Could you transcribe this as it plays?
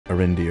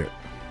Arindir.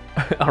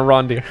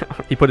 Arondir.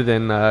 He put it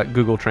in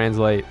Google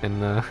Translate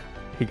and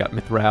he got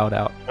Mithrowed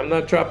out. I'm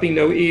not dropping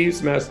no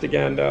E's, Master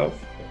Gandalf.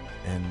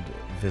 And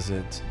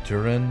visit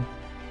Durin.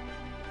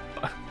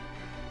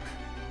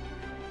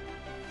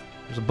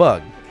 There's a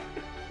bug.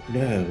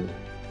 No.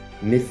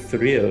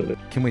 Mithril.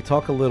 Can we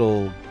talk a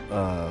little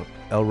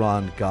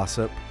Elrond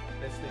gossip?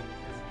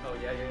 Oh,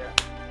 yeah.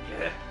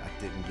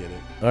 I didn't get it.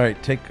 All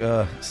right, take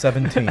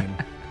 17.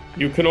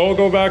 You can all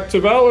go back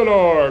to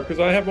Valinor, because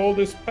I have all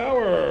this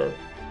power.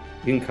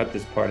 You can cut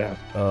this part out.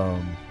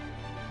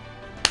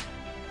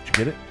 Did you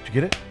get it? Did you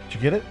get it? Did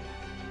you get it?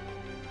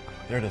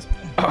 There it is.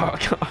 Oh,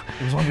 God.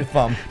 It was on your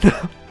thumb.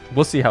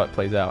 We'll see how it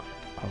plays out.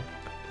 Oh.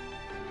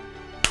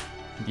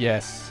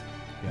 Yes.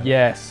 Got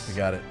Yes. We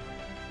got it.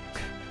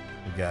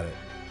 We got it.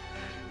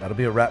 That'll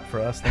be a wrap for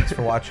us. Thanks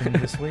for watching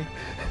this week.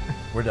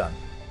 We're done.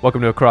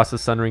 Welcome to Across the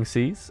Sundering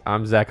Seas.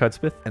 I'm Zach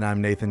Hudspeth. And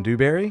I'm Nathan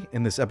Dewberry.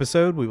 In this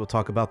episode, we will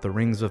talk about The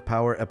Rings of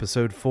Power,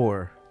 Episode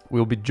 4.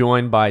 We'll be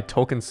joined by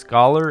Tolkien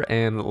scholar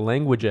and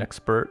language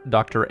expert,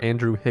 Dr.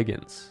 Andrew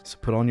Higgins. So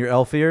put on your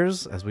elf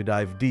ears as we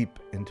dive deep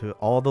into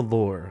all the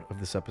lore of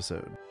this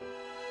episode.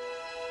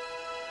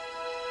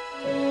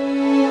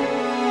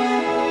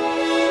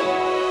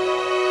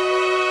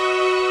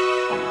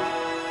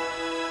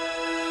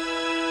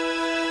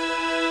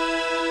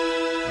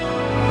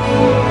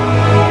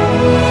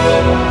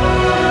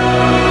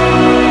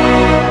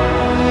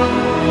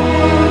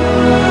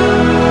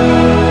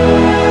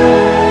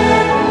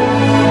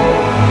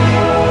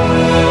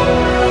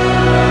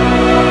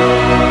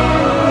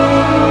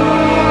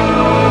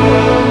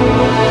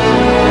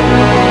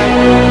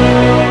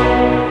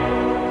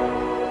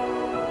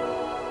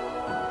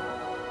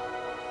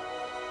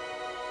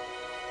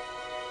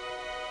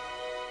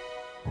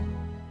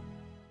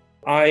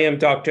 I am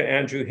Dr.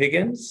 Andrew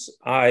Higgins.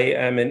 I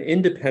am an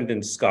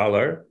independent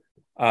scholar.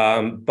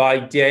 By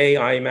day,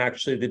 I am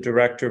actually the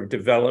Director of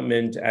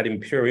Development at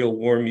Imperial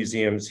War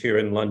Museums here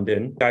in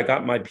London. I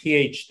got my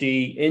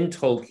PhD in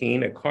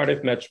Tolkien at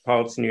Cardiff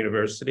Metropolitan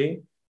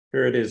University.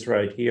 Here it is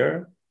right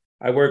here.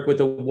 I work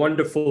with a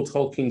wonderful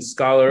Tolkien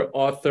scholar,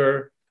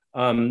 author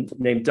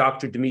named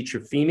Dr.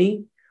 Dimitra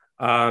Fimi,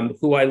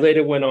 who I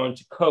later went on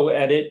to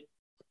co-edit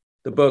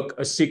the book,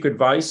 A Secret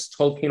Vice,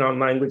 Tolkien on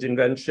Language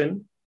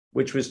Invention,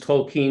 which was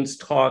Tolkien's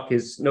talk,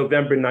 his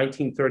November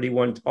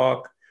 1931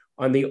 talk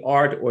on the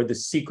art or the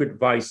secret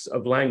vice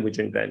of language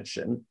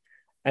invention.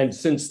 And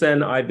since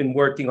then, I've been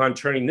working on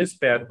turning this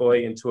bad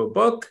boy into a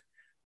book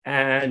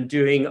and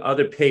doing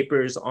other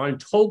papers on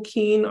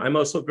Tolkien. I'm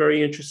also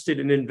very interested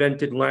in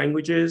invented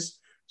languages,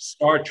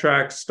 Star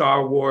Trek,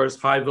 Star Wars,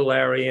 High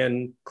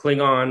Valyrian,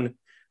 Klingon,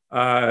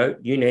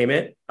 you name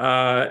it.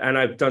 And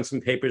I've done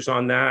some papers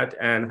on that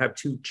and have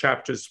 2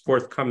 chapters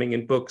forthcoming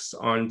in books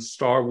on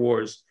Star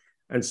Wars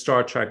and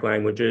Star Trek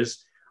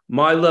languages.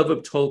 My love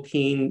of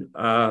Tolkien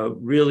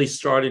really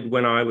started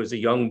when I was a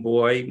young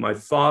boy. My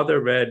father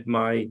read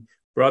my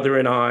brother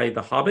and I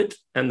The Hobbit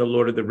and The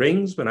Lord of the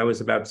Rings when I was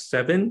about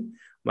 7.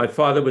 My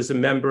father was a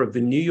member of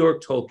the New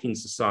York Tolkien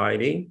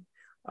Society,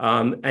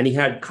 and he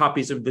had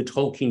copies of the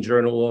Tolkien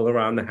Journal all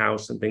around the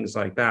house and things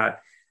like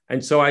that.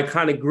 And so I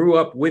kind of grew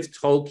up with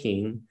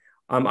Tolkien.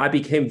 I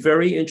became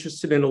very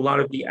interested in a lot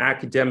of the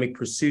academic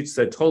pursuits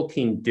that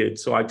Tolkien did.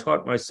 So I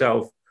taught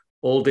myself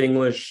Old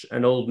English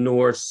and Old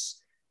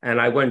Norse. And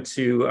I went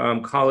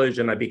to college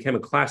and I became a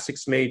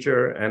classics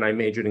major, and I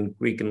majored in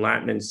Greek and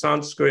Latin and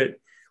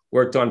Sanskrit,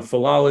 worked on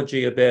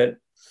philology a bit.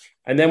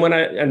 And then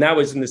and that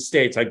was in the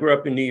States. I grew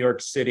up in New York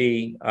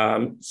City,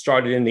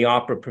 started in the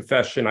opera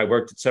profession. I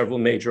worked at several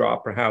major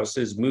opera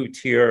houses,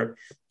 moved here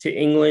to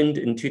England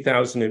in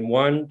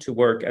 2001 to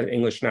work at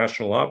English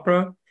National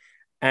Opera.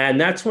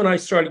 And that's when I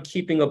started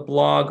keeping a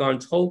blog on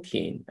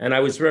Tolkien. And I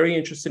was very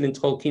interested in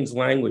Tolkien's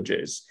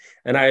languages.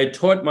 And I had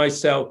taught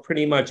myself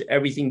pretty much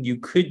everything you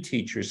could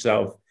teach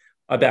yourself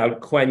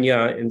about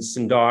Quenya and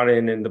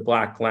Sindarin and the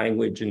Black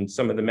language and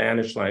some of the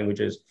Mannish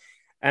languages.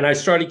 And I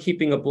started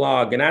keeping a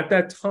blog. And at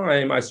that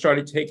time, I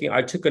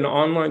took an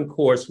online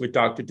course with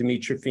Dr.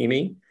 Dimitra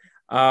Fimi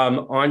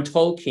on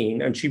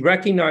Tolkien. And she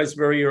recognized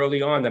very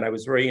early on that I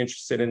was very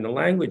interested in the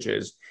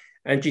languages.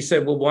 And she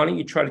said, well, why don't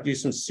you try to do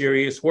some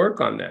serious work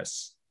on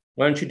this?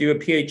 Why don't you do a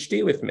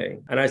PhD with me?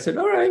 And I said,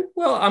 all right,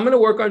 well, I'm going to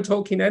work on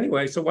Tolkien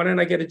anyway. So why don't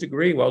I get a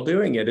degree while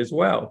doing it as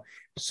well?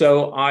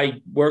 So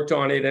I worked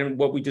on it. And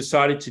what we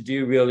decided to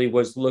do really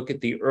was look at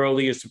the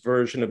earliest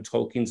version of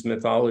Tolkien's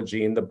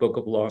mythology in the Book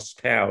of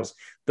Lost Cows.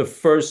 The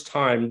first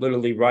time,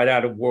 literally right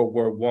out of World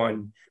War I,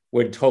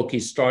 where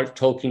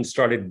Tolkien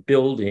started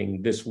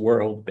building this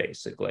world,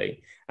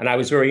 basically. And I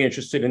was very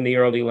interested in the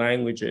early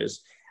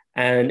languages.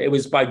 And it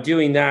was by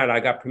doing that, I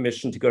got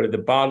permission to go to the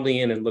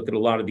Bodleian and look at a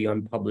lot of the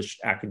unpublished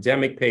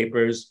academic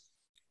papers.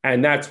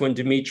 And that's when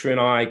Dimitra and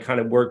I kind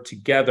of worked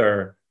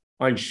together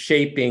on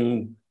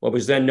shaping what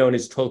was then known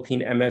as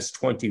Tolkien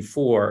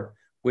MS-24,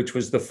 which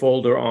was the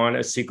folder on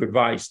A Secret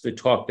Vice, the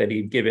talk that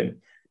he'd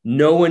given.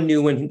 No one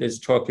knew when this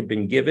talk had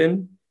been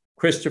given.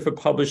 Christopher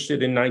published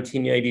it in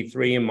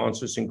 1983 in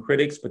Monsters and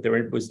Critics, but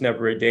there was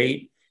never a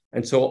date.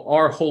 And so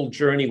our whole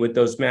journey with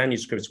those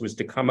manuscripts was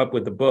to come up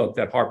with a book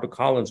that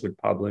HarperCollins would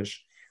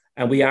publish.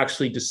 And we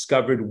actually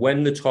discovered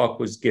when the talk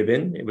was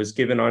given. It was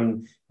given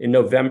in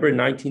November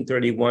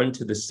 1931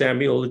 to the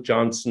Samuel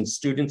Johnson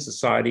Student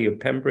Society of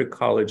Pembroke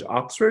College,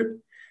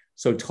 Oxford.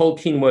 So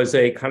Tolkien was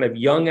a kind of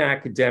young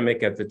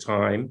academic at the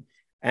time.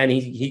 And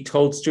he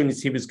told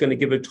students he was going to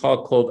give a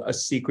talk called A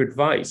Secret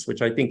Vice,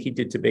 which I think he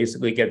did to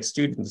basically get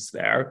students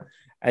there.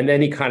 And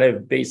then he kind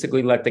of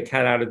basically let the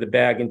cat out of the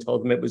bag and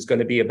told them it was going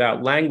to be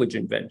about language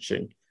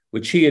invention,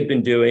 which he had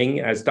been doing,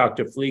 as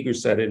Dr. Flieger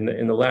said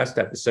in the last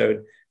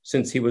episode,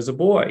 since he was a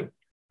boy.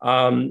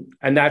 And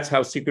that's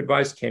how Secret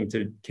Vice came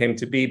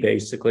to be,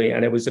 basically.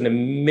 And it was an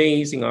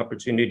amazing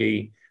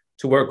opportunity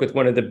to work with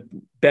one of the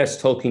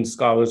best Tolkien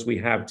scholars we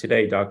have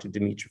today, Dr.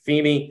 Dimitri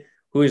Fimi,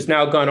 who has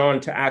now gone on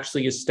to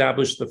actually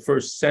establish the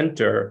first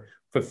center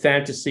for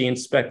fantasy and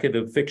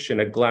speculative fiction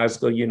at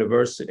Glasgow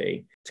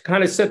University. To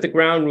kind of set the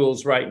ground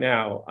rules right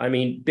now, I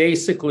mean,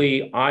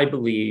 basically, I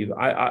believe,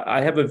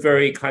 I have a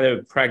very kind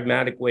of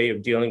pragmatic way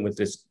of dealing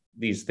with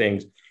these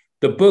things.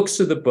 The books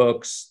are the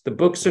books. The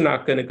books are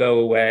not going to go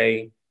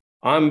away.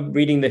 I'm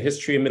reading the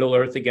history of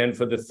Middle-earth again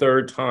for the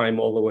third time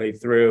all the way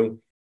through.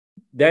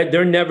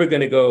 They're never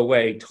going to go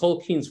away.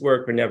 Tolkien's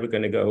work are never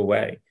going to go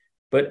away.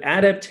 But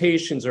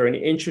adaptations are an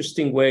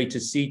interesting way to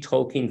see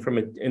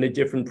Tolkien in a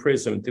different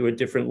prism, through a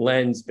different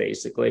lens,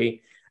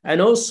 basically. And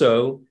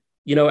also,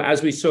 you know,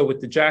 as we saw with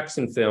the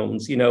Jackson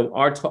films, you know,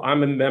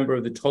 I'm a member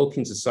of the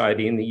Tolkien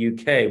Society in the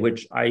UK,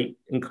 which I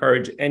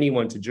encourage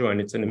anyone to join.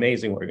 It's an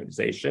amazing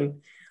organization.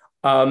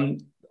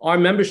 Our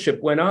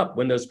membership went up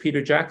when those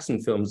Peter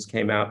Jackson films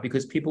came out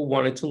because people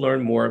wanted to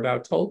learn more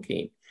about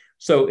Tolkien.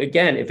 So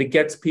again, if it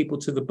gets people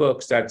to the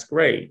books, that's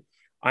great.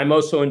 I'm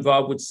also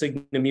involved with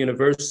Signum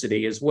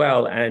University as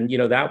well. And, you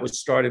know, that was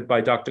started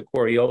by Dr.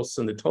 Corey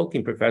Olson, the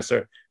Tolkien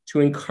professor, to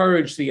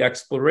encourage the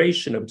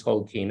exploration of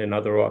Tolkien and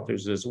other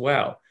authors as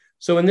well.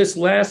 So in this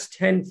last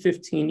 10,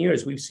 15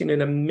 years, we've seen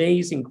an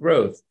amazing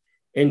growth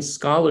in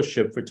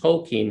scholarship for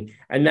Tolkien,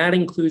 and that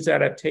includes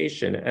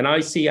adaptation. And I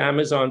see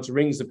Amazon's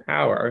Rings of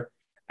Power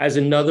as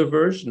another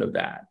version of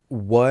that.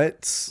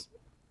 What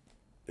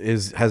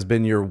has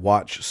been your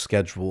watch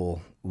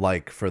schedule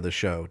like for the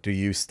show? Do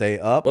you stay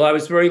up? Well, I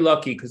was very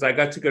lucky because I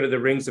got to go to the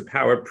Rings of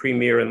Power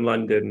premiere in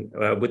London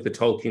with the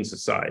Tolkien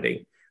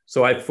Society.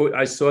 So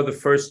I saw the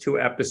first two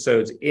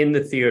episodes in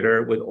the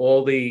theater with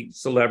all the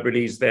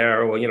celebrities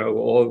there, or, you know,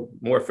 all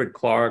Morford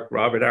Clark,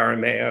 Robert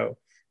Aramayo.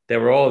 They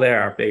were all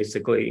there,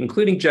 basically,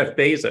 including Jeff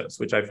Bezos,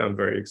 which I found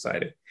very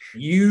exciting.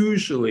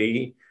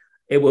 Usually,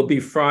 it will be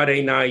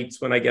Friday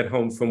nights when I get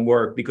home from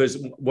work,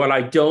 because what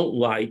I don't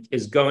like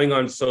is going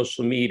on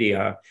social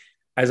media,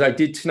 as I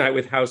did tonight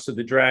with House of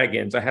the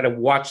Dragons. I had to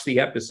watch the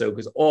episode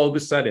because all of a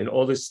sudden,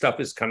 all this stuff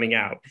is coming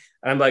out.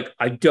 And I'm like,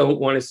 I don't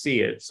want to see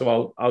it.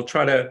 So I'll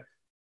try to,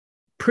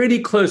 pretty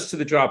close to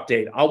the drop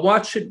date, I'll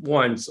watch it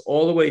once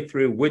all the way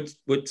through with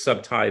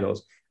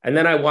subtitles. And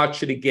then I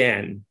watch it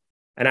again.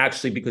 And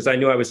actually, because I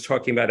knew I was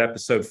talking about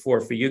episode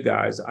 4 for you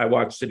guys, I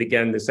watched it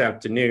again this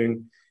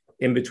afternoon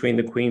in between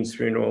the Queen's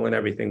funeral and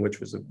everything, which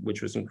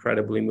was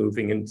incredibly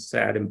moving and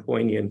sad and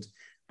poignant.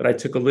 But I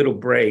took a little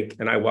break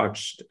and I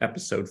watched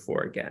episode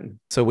 4 again.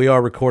 So we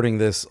are recording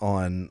this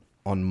on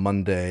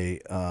Monday,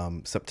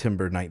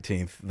 September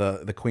 19th.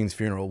 The Queen's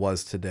funeral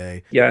was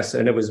today. Yes,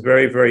 and it was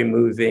very, very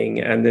moving.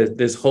 And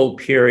this whole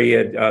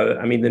period,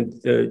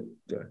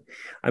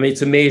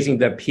 it's amazing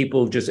that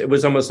people it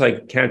was almost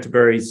like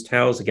Canterbury's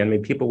Tales again. I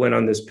mean, people went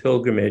on this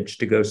pilgrimage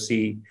to go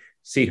see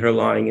her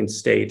lying in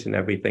state and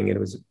everything. And it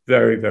was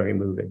very, very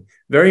moving,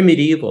 very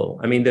medieval.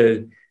 I mean,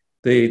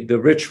 the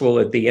ritual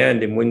at the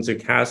end in Windsor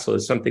Castle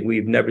is something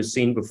we've never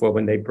seen before,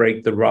 when they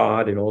break the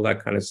rod and all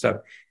that kind of stuff.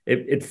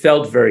 It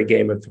felt very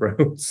Game of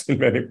Thrones in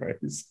many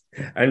ways,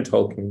 and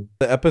Tolkien.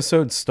 The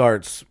episode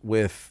starts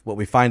with what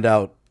we find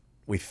out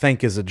we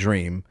think is a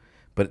dream,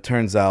 but it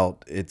turns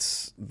out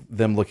it's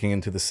them looking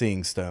into the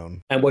Seeing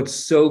Stone. And what's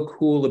so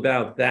cool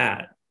about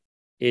that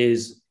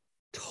is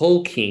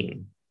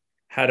Tolkien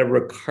had a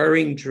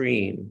recurring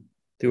dream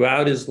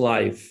throughout his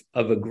life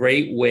of a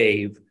great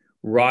wave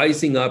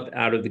rising up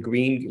out of the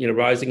green,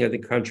 rising out of the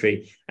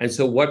country. And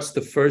so what's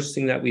the first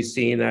thing that we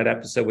see in that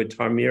episode with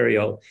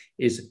Tarmiriel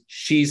is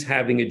she's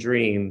having a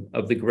dream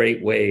of the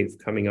great wave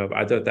coming up.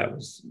 I thought that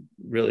was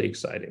really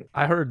exciting.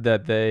 I heard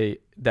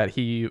that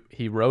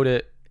he wrote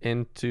it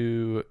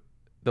into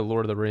the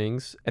Lord of the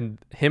Rings, and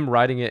him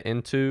writing it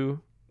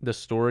into the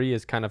story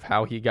is kind of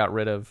how he got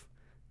rid of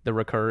the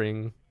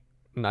recurring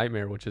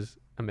nightmare, which is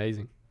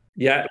amazing.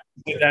 Yeah,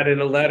 he did that in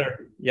a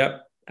letter.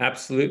 Yep,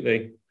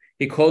 absolutely.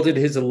 He called it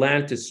his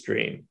Atlantis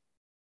dream.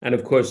 And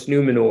of course,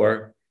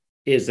 Numenor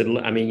is,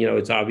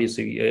 it's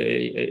obviously,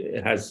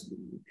 it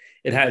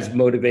has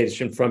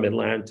motivation from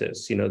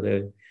Atlantis,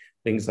 the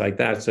things like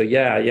that. So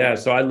yeah.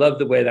 So I love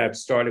the way that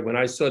started. When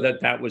I saw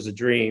that was a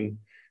dream,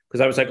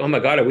 because I was like, oh my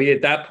God, are we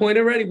at that point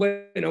already?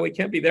 We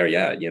can't be there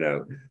yet,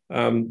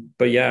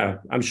 But yeah,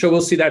 I'm sure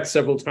we'll see that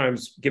several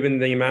times, given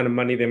the amount of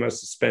money they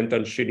must have spent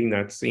on shooting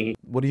that scene.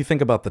 What do you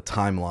think about the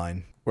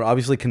timeline? We're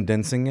obviously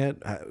condensing it.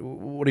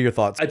 What are your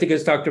thoughts? I think,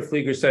 as Dr.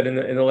 Flieger said in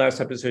the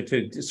last episode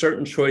too,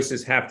 certain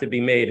choices have to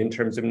be made in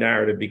terms of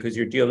narrative because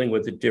you're dealing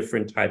with a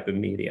different type of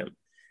medium.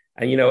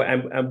 And,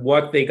 and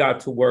what they got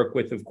to work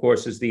with, of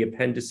course, is the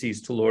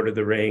appendices to Lord of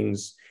the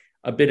Rings,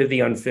 a bit of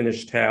the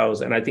unfinished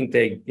tales. And I think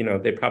they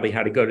probably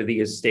had to go to the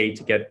estate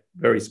to get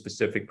very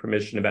specific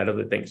permission about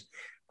other things.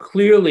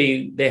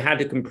 Clearly, they had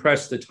to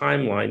compress the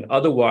timeline.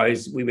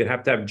 Otherwise, we would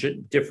have to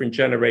have different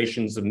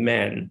generations of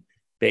men,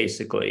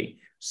 basically.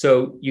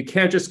 So you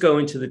can't just go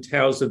into the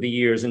Tales of the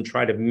Years and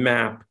try to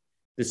map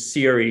the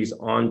series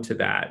onto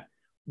that.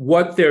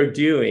 What they're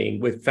doing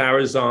with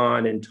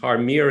Pharazôn and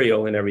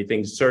Tarmiriel and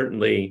everything,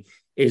 certainly,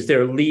 is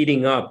they're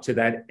leading up to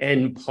that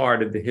end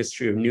part of the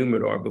history of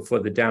Numenor before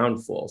the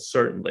downfall,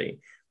 certainly.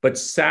 But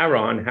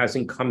Sauron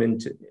hasn't come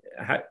into,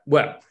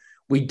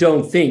 we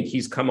don't think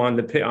he's come on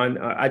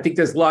I think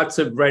there's lots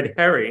of red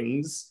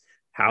herrings,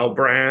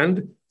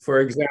 Halbrand, for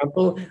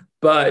example,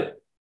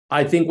 but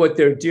I think what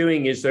they're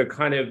doing is they're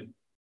kind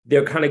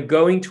of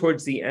going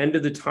towards the end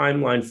of the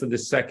timeline for the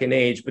Second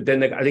Age, but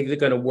then I think they're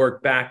going to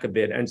work back a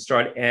bit and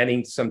start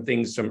adding some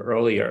things from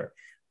earlier.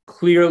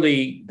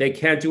 Clearly, they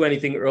can't do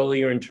anything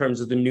earlier in terms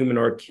of the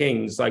Numenor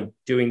kings, like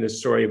doing the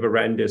story of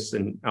Arendis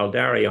and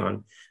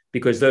Aldarion,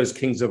 because those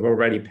kings have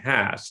already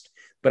passed.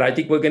 But I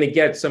think we're going to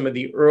get some of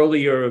the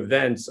earlier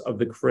events of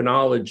the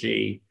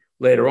chronology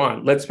later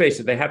on. Let's face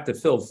it, they have to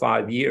fill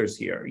 5 years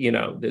here.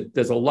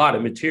 There's a lot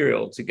of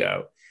material to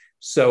go.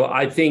 So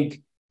I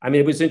think,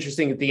 it was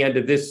interesting at the end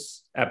of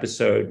this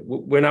episode,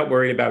 we're not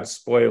worried about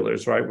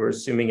spoilers, right? We're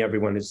assuming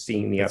everyone has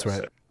seen the episode. That's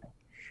right.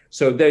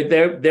 So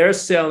they're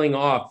sailing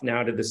off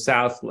now to the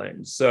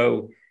Southland.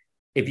 So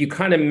if you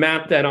kind of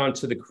map that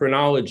onto the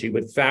chronology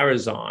with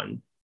Pharazôn,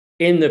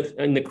 in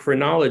the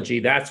chronology,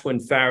 that's when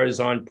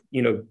Pharazôn,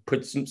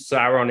 puts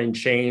Sauron in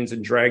chains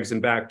and drags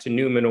him back to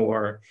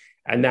Numenor.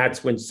 And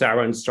that's when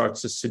Sauron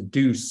starts to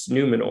seduce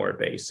Numenor,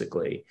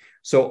 basically.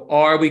 So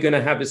are we going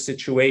to have a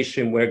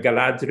situation where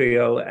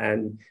Galadriel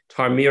and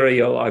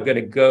Tarmiriel are going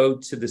to go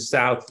to the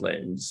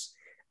Southlands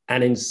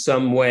and in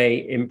some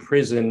way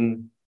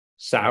imprison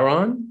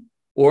Sauron?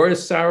 Or is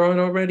Sauron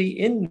already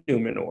in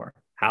Numenor?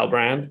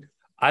 Halbrand?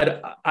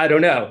 I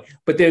don't know.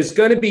 But there's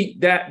going to be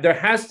there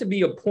has to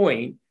be a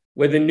point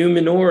where the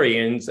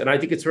Numenorians, and I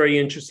think it's very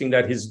interesting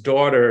that his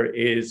daughter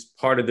is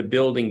part of the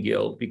Building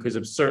Guild, because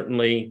of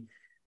certainly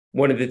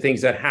one of the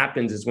things that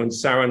happens is when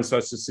Sauron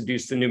starts to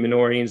seduce the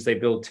Numenorians, they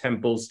build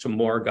temples to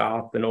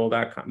Morgoth and all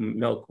that,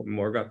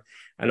 Morgoth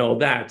and all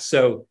that.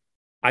 So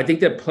I think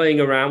they're playing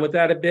around with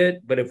that a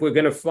bit. But if we're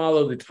going to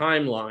follow the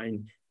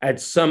timeline,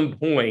 at some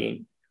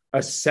point, a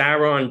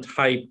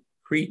Sauron-type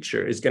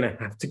creature is going to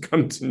have to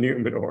come to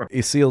Numenor.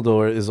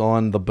 Isildur is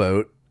on the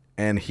boat,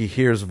 and he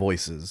hears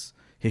voices.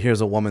 He hears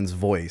a woman's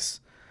voice.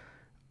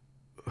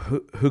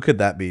 Who could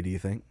that be, do you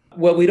think?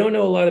 Well, we don't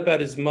know a lot about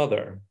his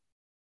mother.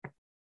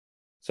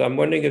 So I'm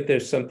wondering if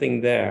there's something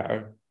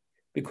there,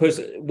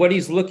 because what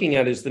he's looking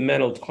at is the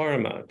mental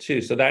Tarma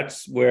too. So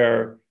that's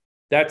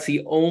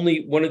the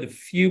only one of the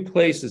few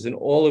places in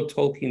all of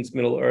Tolkien's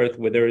Middle Earth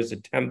where there is a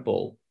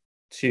temple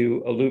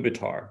to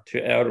Iluvatar, to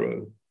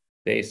Eru,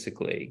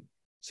 basically.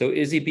 So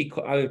is he,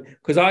 because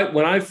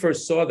when I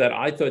first saw that,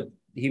 I thought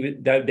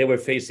that they were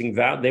facing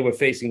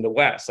the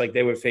west, like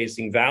they were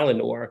facing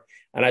Valinor,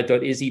 and I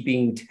thought, is he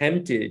being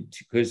tempted?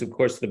 Because of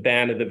course the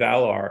ban of the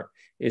Valar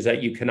is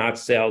that you cannot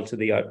sail to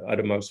the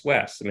uttermost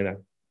west. That's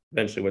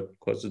eventually what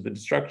causes the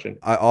destruction.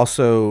 I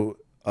also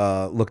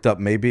looked up,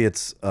 maybe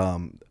it's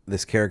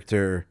this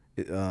character,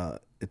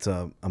 it's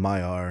a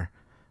Maiar,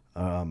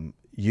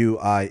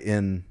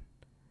 Uinen.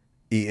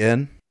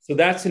 So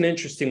that's an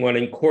interesting one.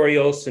 And Corey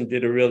Olsen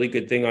did a really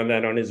good thing on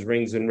that on his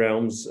Rings and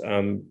Realms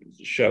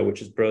show,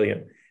 which is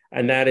brilliant.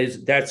 And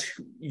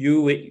that's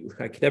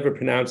I can never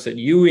pronounce it,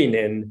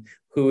 Uinen,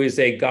 who is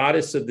a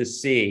goddess of the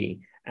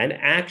sea. And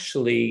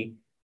actually,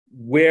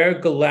 where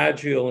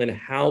Galadriel and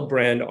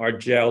Halbrand are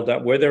jailed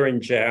up, where they're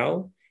in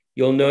jail,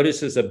 you'll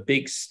notice there's a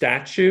big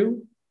statue.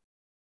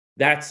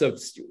 That's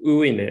of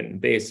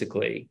Uinen,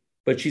 basically.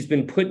 But she's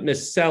been put in a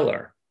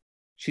cellar.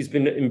 She's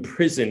been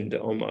imprisoned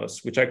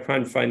almost, which I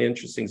find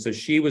interesting. So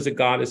she was a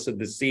goddess of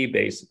the sea,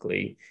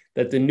 basically,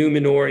 that the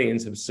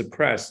Numenorians have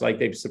suppressed, like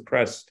they've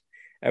suppressed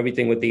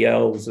everything with the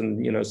elves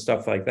and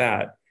stuff like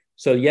that.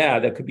 So yeah,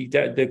 there could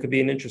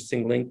be an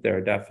interesting link there,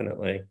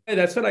 definitely.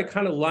 That's what I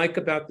kind of like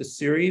about the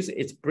series.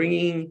 It's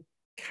bringing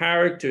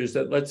characters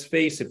that, let's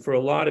face it, for a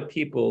lot of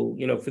people,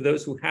 for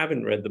those who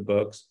haven't read the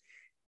books,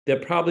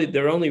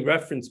 their only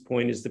reference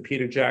point is the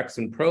Peter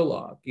Jackson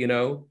prologue,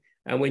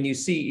 And when you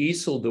see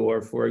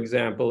Isildur, for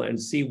example,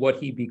 and see what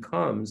he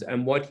becomes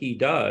and what he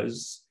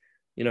does,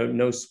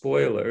 no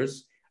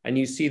spoilers, and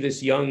you see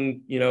this young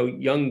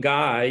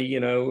guy,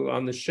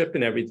 on the ship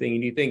and everything,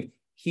 and you think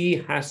he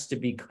has to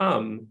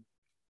become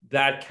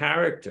that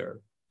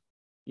character,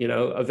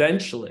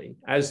 eventually,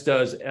 as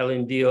does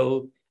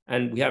Elendil,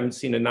 and we haven't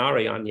seen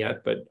Anarion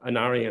yet, but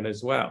Anarion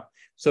as well.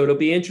 So it'll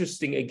be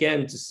interesting,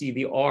 again, to see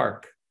the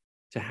arc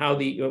to how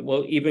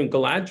even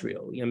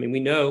Galadriel. We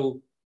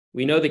know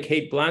We know the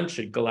Kate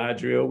Blanchett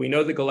Galadriel. We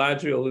know the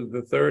Galadriel of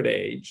the Third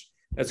Age.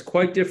 That's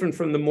quite different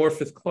from the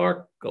Morpeth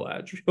Clark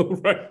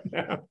Galadriel right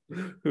now,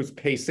 who's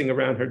pacing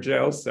around her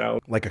jail cell.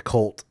 Like a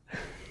colt.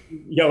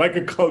 Yeah, like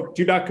a colt.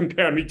 Do not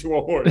compare me to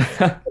a horse.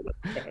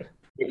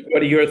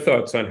 What are your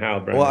thoughts on Hal,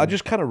 Brennan? Well, I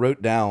just kind of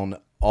wrote down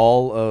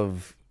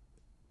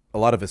a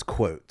lot of his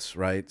quotes,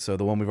 right? So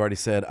the one we've already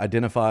said,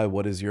 identify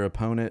what is your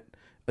opponent,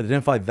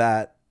 identify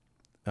that,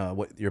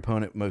 what your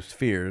opponent most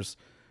fears,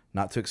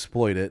 not to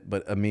exploit it,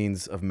 but a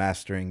means of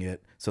mastering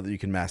it so that you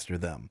can master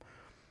them.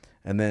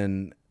 And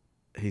then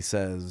he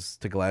says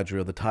to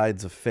Galadriel, the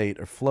tides of fate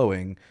are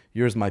flowing.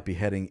 Yours might be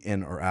heading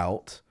in or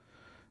out.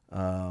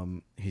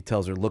 He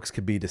tells her looks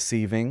could be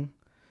deceiving.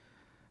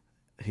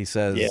 He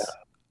says, yeah.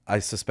 I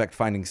suspect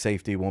finding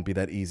safety won't be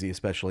that easy,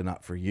 especially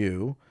not for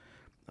you.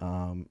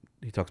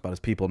 He talks about his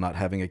people not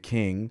having a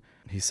king.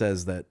 He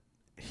says that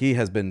he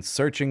has been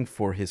searching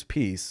for his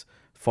peace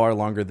far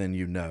longer than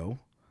you know.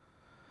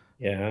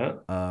 Yeah.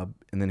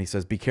 And then he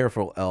says, be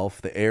careful,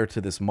 elf. The heir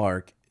to this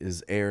mark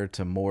is heir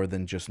to more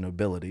than just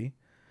nobility.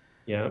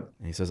 Yeah.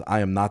 And he says,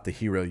 I am not the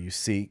hero you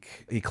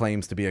seek. He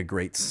claims to be a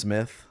great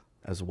smith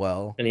as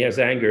well. And he has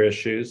anger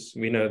issues.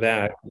 We know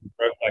that. He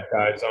broke that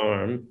guy's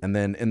arm. And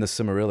then in the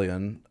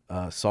Silmarillion,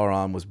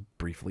 Sauron was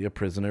briefly a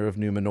prisoner of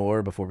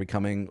Numenor before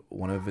becoming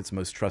one of its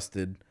most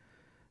trusted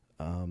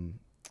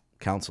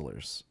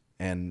counselors.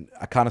 And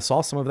I kind of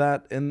saw some of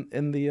that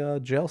in the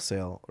jail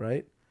cell,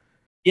 right?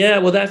 Yeah,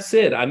 well, that's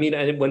it. I mean,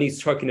 and when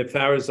he's talking to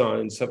Pharazôn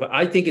and stuff,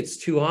 I think it's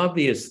too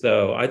obvious,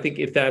 though. I think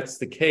if that's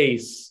the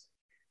case,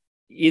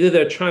 either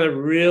they're trying to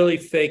really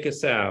fake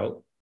us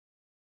out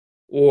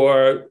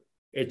or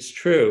it's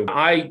true.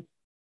 I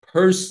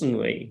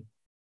personally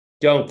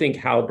don't think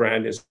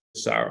Halbrand is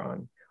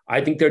Sauron.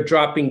 I think they're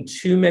dropping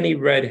too many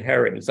red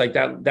herrings, like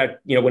that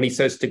when he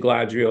says to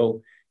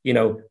Galadriel,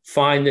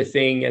 find the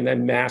thing and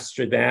then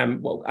master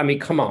them. Well, I mean,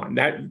 come on,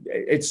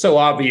 it's so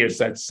obvious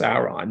that's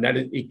Sauron that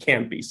it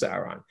can't be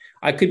Sauron.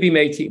 I could be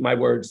made to eat my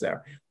words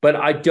there, but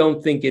I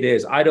don't think it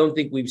is. I don't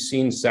think we've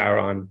seen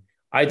Sauron.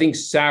 I think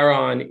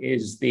Sauron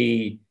is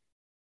the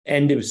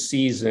end of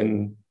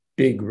season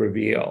big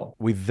reveal.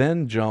 We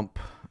then jump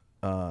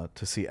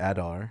to see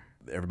Adar.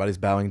 Everybody's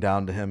bowing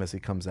down to him as he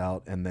comes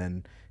out, and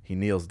then he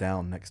kneels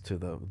down next to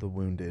the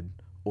wounded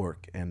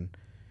orc, and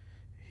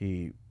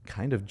he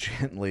kind of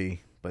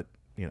gently, but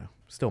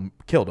still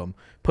killed him,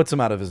 puts him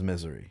out of his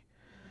misery.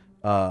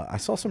 I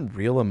saw some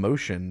real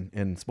emotion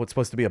in what's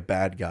supposed to be a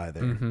bad guy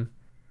there. Mm-hmm.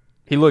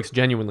 He looks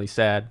genuinely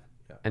sad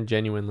and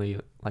genuinely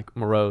like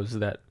morose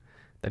that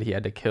he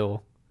had to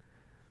kill.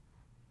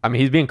 I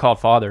mean, he's being called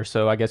father,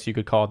 so I guess you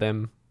could call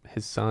them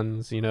his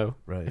sons,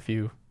 right, if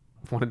you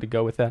wanted to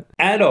go with that.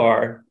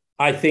 Adar,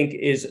 I think,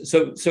 is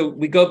so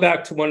we go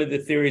back to one of the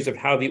theories of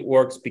how the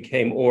orcs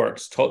became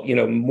orcs.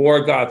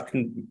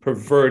 Morgoth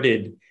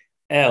perverted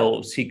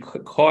elves. He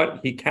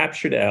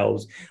captured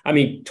elves. I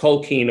mean,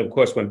 Tolkien, of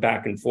course, went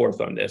back and forth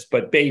on this,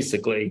 but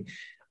basically,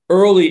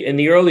 in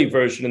the early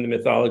version of the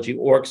mythology,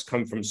 orcs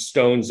come from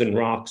stones and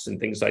rocks and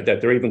things like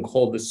that. They're even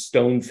called the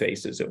stone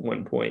faces at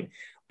one point.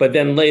 But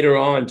then later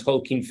on,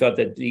 Tolkien felt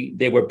that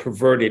they were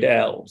perverted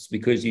elves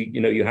because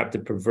you have to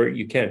pervert.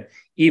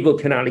 Evil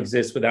cannot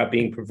exist without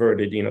being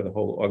perverted. The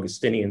whole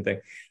Augustinian thing.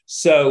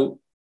 So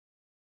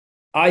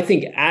I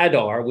think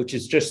Adar, which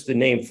is just the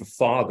name for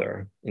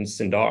father in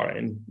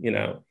Sindarin,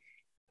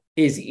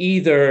 is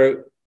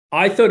either.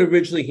 I thought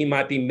originally he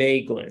might be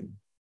Maeglin,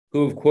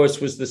 who of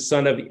course was the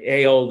son of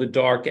Eol, the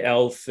dark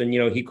elf, and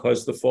he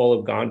caused the fall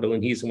of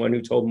Gondolin. He's the one who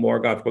told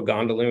Morgoth where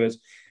Gondolin was.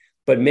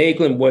 But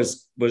Maeglin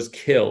was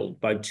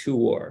killed by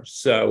Tuor.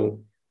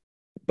 So,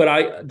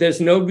 but there's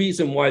no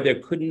reason why there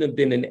couldn't have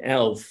been an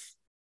elf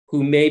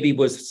who maybe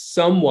was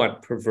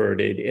somewhat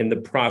perverted in the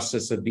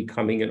process of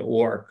becoming an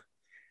orc,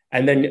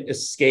 and then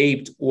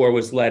escaped or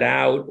was let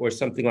out or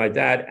something like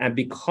that. And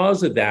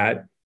because of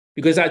that,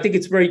 because I think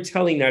it's very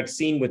telling, that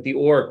scene with the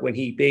orc when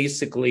he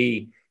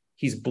basically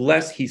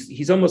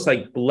he's almost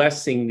like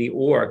blessing the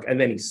orc, and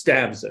then he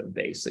stabs him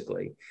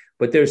basically.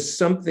 But there's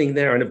something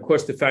there. And of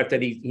course, the fact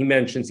that he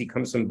mentions he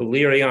comes from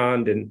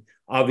Beleriand, and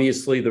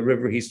obviously the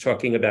river he's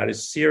talking about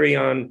is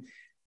Sirion.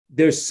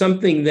 There's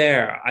something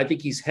there. I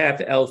think he's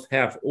half elf,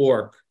 half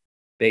orc,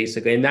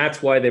 basically. And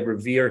that's why they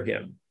revere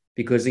him,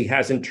 because he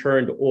hasn't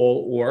turned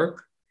all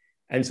orc.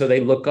 And so they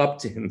look up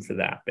to him for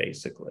that,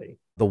 basically.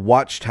 The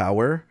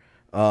Watchtower,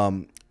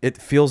 it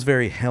feels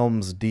very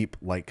Helm's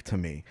Deep-like to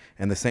me.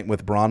 And the same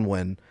with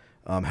Bronwyn.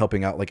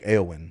 Helping out like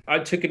Eowyn. I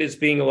took it as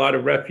being a lot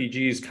of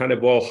refugees kind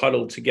of all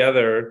huddled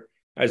together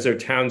as their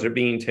towns are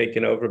being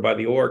taken over by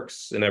the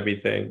orcs and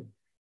everything.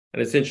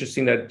 And it's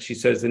interesting that she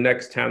says the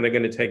next town they're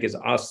going to take is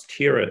Ost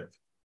Tirith,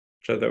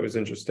 which I thought was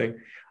interesting.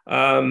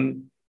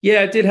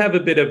 It did have a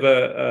bit of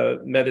a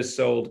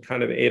Metasold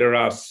kind of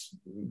Aedoras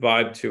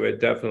vibe to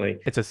it, definitely.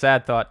 It's a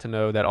sad thought to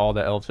know that all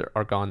the elves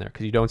are gone there,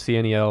 because you don't see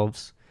any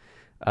elves.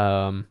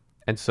 And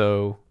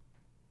so,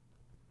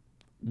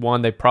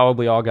 one, they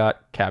probably all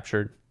got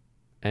captured.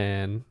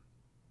 And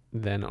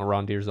then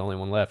Arondir's the only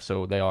one left,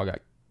 so they all got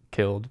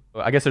killed.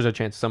 I guess there's a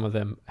chance some of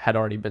them had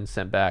already been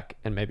sent back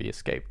and maybe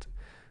escaped.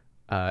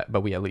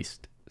 but we at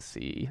least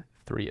see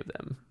 3 of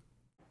them.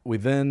 We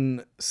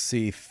then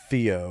see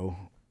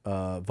Theo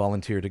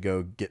volunteer to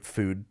go get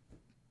food,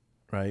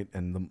 right?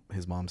 And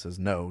his mom says,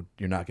 no,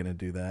 you're not going to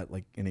do that,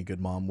 like any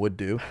good mom would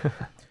do.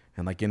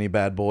 And like any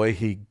bad boy,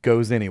 he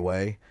goes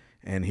anyway,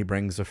 and he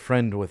brings a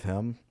friend with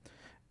him.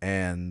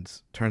 And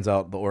turns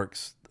out the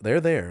orcs,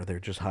 they're there. They're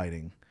just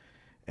hiding.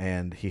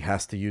 And he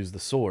has to use the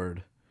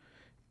sword.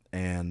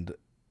 And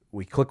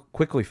we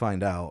quickly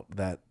find out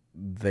that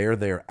they're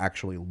there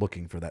actually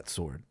looking for that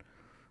sword.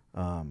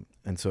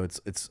 And so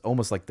it's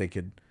almost like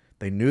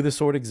they knew the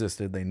sword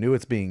existed. They knew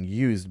it's being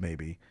used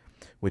maybe,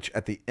 which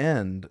at the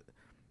end,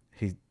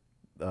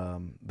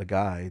 the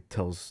guy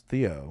tells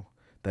Theo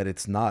that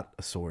it's not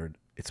a sword.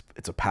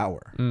 It's a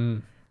power.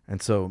 Mm.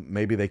 And so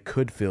maybe they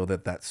could feel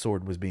that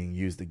sword was being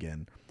used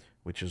again,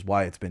 which is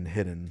why it's been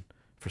hidden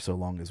for so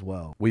long as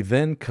well. We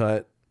then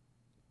cut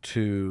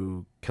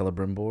to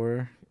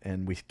Celebrimbor,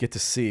 and we get to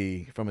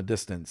see from a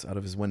distance out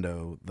of his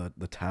window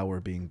the tower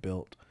being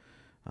built.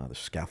 There's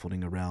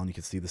scaffolding around. You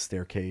can see the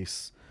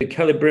staircase. The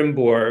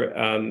Celebrimbor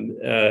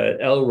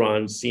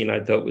Elrond scene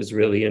I thought was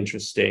really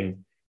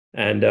interesting.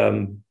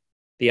 And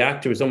the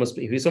actor was almost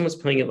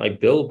playing it like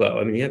Bilbo.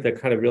 I mean, he had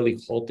that kind of really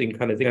halting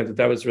kind of thing. I thought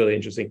that was really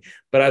interesting.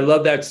 But I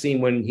love that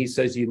scene when he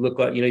says, you look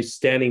like, he's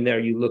standing there,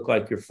 you look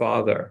like your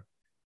father,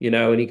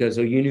 and he goes,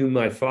 oh, you knew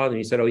my father. And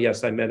he said, oh,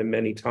 yes, I met him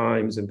many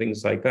times and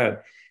things like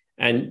that.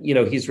 And,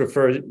 he's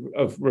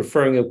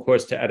referring, of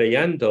course, to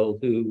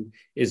Ariandel, who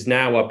is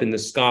now up in the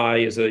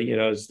sky as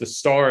as the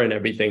star and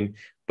everything.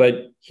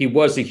 But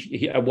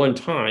at one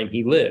time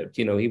he lived,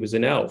 he was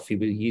an elf.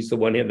 He's the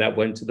one that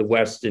went to the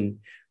West and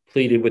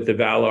pleaded with the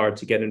Valar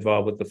to get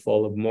involved with the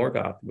fall of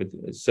Morgoth.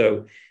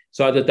 So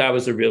I thought that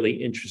was a really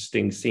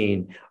interesting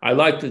scene. I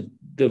liked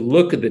the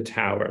look of the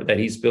tower that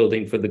he's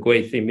building for the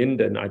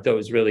Gwaithimyndan. I thought it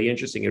was really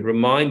interesting. It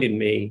reminded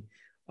me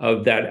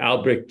of that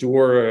Albrecht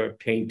Dürer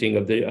painting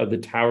of the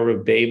Tower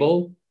of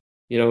Babel,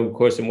 of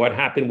course, and what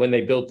happened when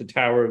they built the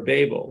Tower of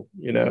Babel,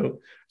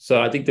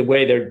 So I think the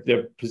way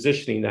they're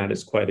positioning that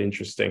is quite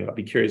interesting. I'll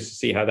be curious to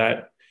see how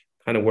that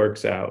kind of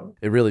works out.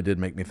 It really did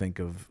make me think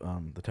of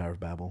the Tower of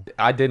Babel.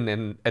 I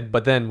didn't,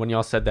 but then when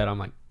y'all said that, I'm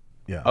like,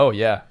 yeah, oh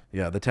yeah,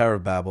 the Tower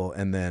of Babel,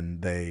 and then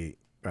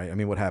right? I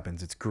mean, what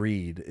happens? It's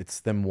greed. It's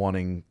them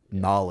wanting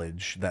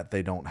knowledge that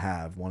they don't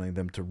have, wanting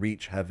them to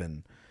reach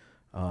heaven,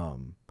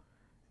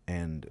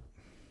 and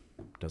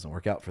it doesn't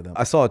work out for them.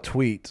 I saw a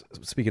tweet,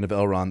 speaking of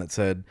Elrond, that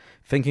said,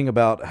 thinking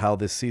about how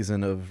this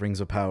season of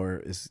Rings of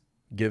Power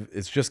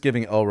it's just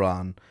giving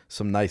Elrond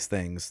some nice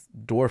things.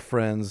 Dwarf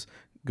friends,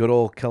 good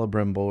old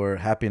Celebrimbor,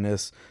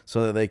 happiness,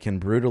 so that they can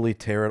brutally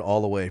tear it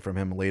all away from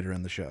him later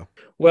in the show.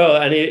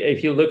 Well, and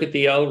if you look at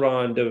the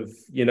Elrond of,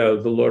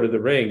 the Lord of the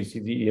Rings,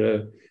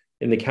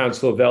 in the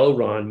Council of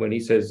Elrond, when he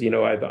says,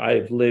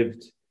 I've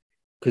lived,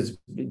 because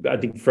I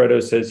think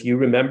Frodo says, you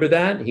remember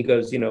that? He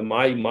goes,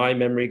 my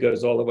memory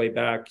goes all the way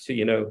back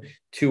to,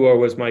 Tuor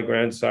was my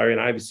grandsire, and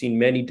I've seen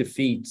many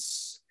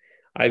defeats.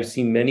 And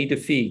he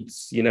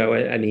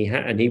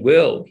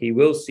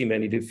will see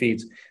many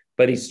defeats.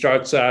 But he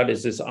starts out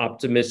as this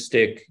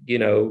optimistic,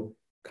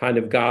 kind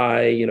of guy,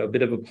 a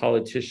bit of a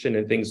politician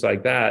and things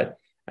like that.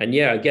 And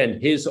yeah, again,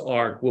 his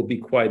arc will be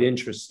quite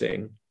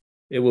interesting.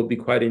 It will be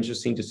quite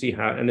interesting to see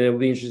and it will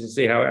be interesting to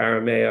see how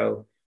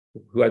Arameo,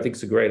 who I think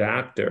is a great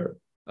actor,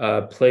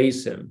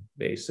 plays him,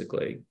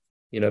 basically,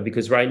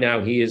 because right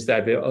now he is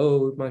that,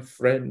 oh, my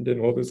friend,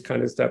 and all this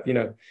kind of stuff,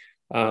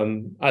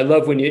 I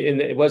love when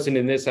it wasn't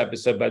in this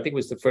episode, but I think it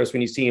was the first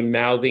when you see him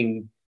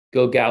mouthing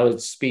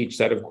Gil-galad's speech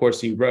that, of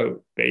course, he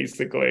wrote,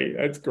 basically.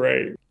 That's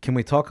great. Can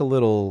we talk a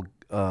little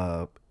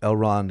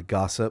Elrond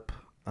gossip?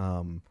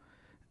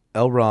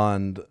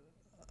 Elrond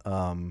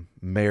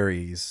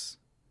marries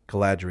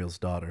Galadriel's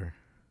daughter.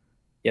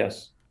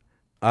 Yes.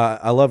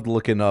 I loved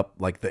looking up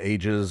like the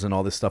ages and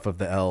all this stuff of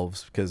the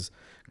elves, because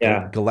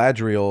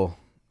Galadriel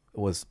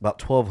was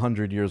about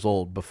 1,200 years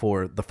old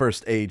before the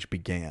first age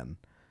began.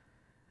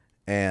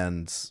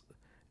 And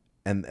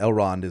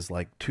Elrond is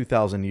like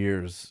 2,000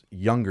 years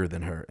younger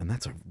than her, and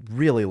that's a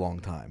really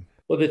long time.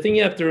 Well, the thing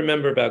you have to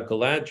remember about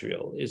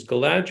Galadriel is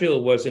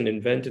Galadriel wasn't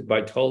invented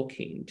by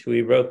Tolkien till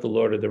he wrote The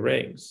Lord of the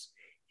Rings.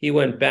 He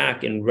went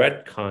back and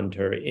retconned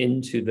her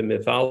into the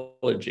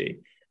mythology.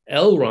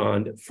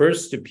 Elrond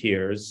first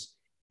appears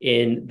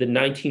in the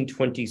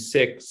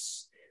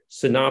 1926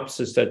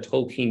 synopsis that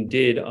Tolkien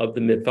did of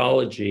the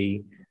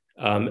mythology,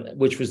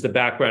 which was the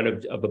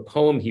background of a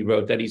poem he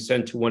wrote that he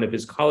sent to one of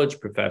his college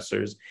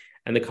professors.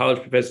 And the college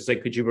professor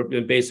said, could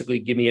you basically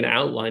give me an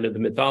outline of the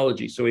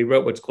mythology? So he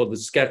wrote what's called the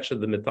Sketch of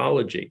the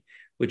Mythology,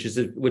 which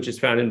is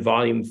found in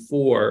volume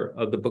 4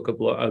 of the book of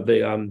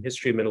the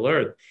History of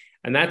Middle-earth.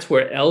 And that's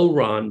where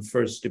Elrond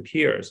first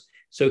appears.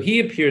 So he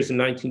appears in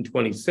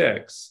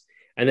 1926,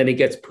 and then he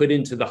gets put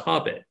into The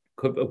Hobbit,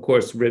 of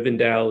course,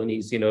 Rivendell, and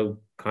he's,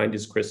 kind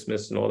as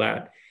Christmas and all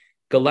that.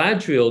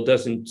 Galadriel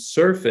doesn't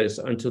surface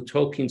until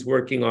Tolkien's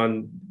working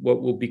on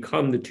what will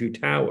become the Two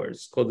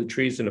Towers, called the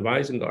Treason of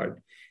Isengard.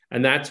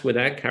 And that's where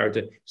that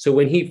character. So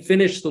when he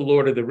finished The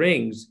Lord of the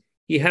Rings,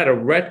 he had to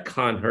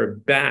retcon her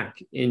back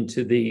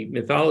into the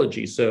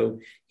mythology. So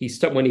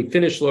when he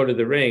finished Lord of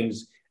the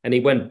Rings and he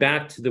went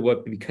back to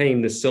what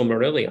became the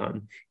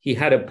Silmarillion, he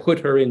had to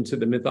put her into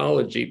the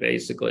mythology,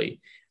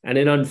 basically. And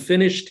in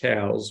Unfinished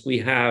Tales, we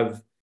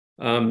have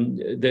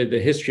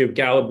the history of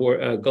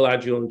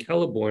Galadriel and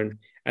Celeborn,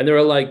 and there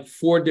are like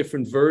 4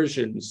 different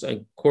versions.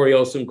 Corey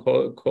Olsen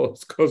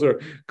calls her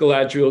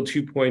Galadriel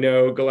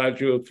 2.0,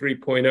 Galadriel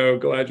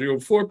 3.0,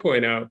 Galadriel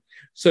 4.0.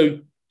 So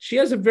she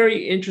has a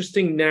very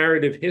interesting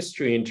narrative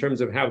history in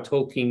terms of how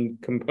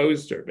Tolkien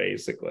composed her,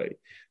 basically.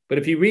 But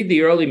if you read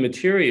the early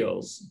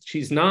materials,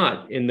 she's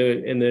not in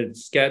the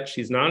sketch.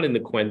 She's not in the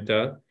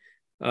Quenta.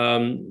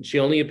 She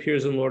only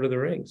appears in Lord of the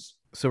Rings.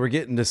 So we're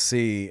getting to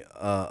see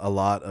a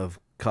lot of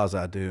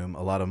Khazad-dûm,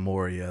 a lot of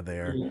Moria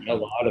there. A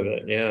lot of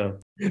it, yeah.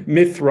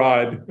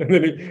 Mithrod.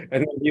 And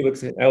then he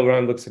looks at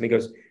Elrond, looks and he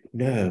goes,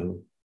 "No,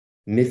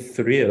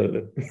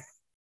 Mithril."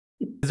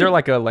 Is there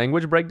like a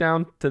language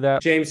breakdown to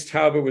that? James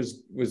Tauber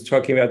was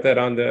talking about that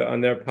on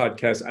their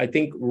podcast. I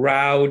think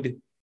Raud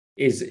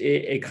is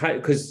a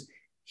kind, because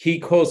he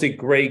calls it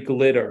gray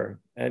glitter,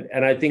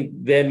 and I think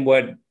then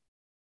what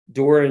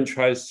Doran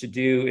tries to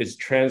do is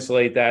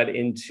translate that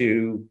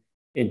into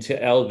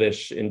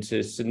Elvish, into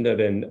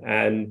Sindarin,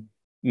 and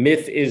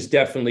myth is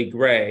definitely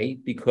gray,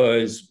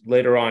 because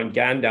later on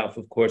Gandalf,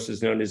 of course,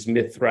 is known as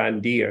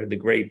Mithrandir, the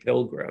Grey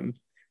Pilgrim.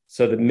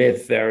 So the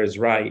myth there is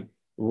right.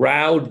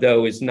 Raud,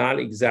 though, is not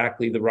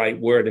exactly the right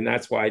word, and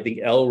that's why I think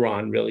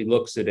Elrond really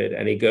looks at it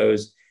and he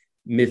goes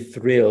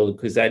Mithril,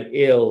 because that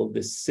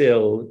the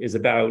sill, is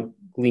about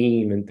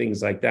gleam and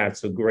things like that.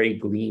 So gray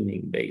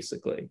gleaming,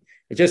 basically.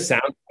 It just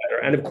sounds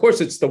better. And of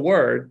course, it's the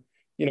word,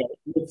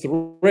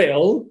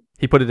 Mithril.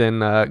 He put it in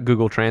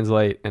Google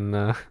Translate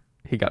and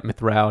he got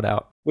Mithraud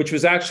out. Which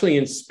was actually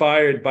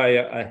inspired by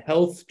a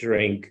health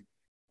drink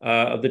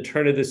of the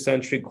turn of the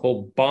century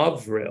called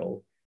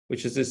Bovril,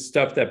 which is this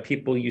stuff that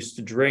people used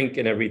to drink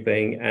and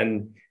everything.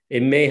 And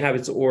it may have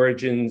its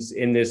origins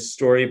in this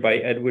story by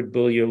Edward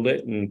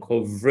Bulwer-Lytton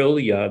called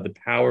Vrilya, The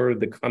Power of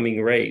the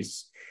Coming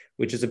Race,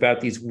 which is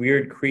about these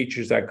weird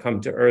creatures that come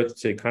to Earth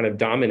to kind of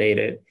dominate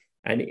it.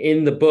 And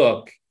in the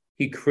book,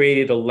 he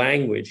created a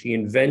language. He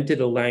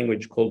invented a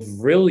language called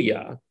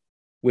Vrilya,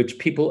 which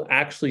people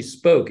actually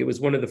spoke. It was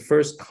one of the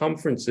first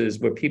conferences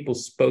where people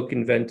spoke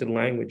invented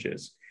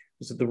languages. It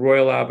was at the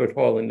Royal Albert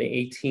Hall in the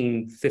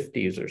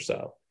 1850s or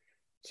so.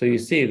 So you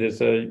see,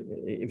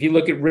 if you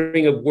look at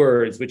Ring of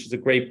Words, which is a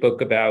great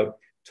book about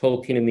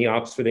Tolkien in the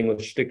Oxford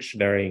English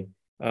Dictionary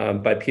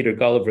by Peter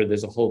Gulliver,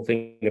 there's a whole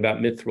thing about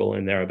Mithril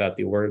in there, about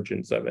the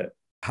origins of it.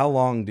 How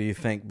long do you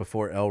think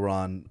before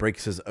Elrond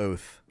breaks his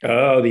oath?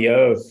 Oh, the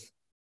oath.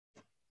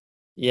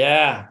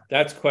 Yeah,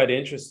 that's quite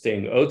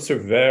interesting. Oaths are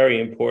very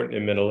important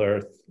in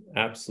Middle-earth.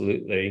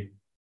 Absolutely.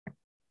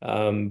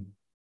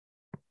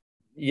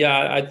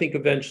 Yeah, I think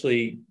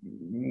eventually,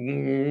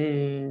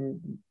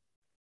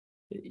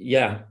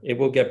 it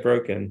will get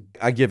broken.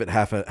 I give it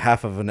half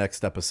of a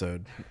next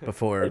episode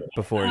before it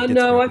gets No, broken.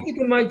 I think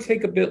it might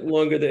take a bit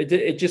longer.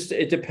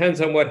 It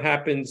depends on what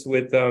happens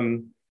with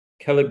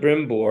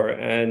Celebrimbor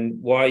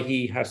and why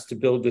he has to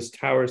build this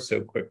tower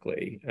so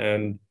quickly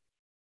and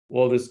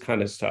all this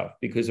kind of stuff.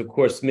 Because of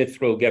course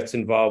Mithril gets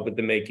involved with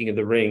the making of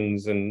the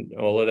rings and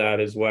all of that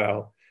as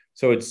well.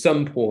 So at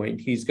some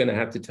point he's going to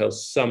have to tell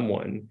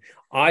someone.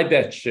 I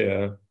bet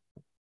you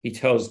he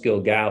tells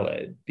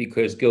Gil-galad,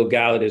 because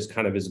Gil-galad is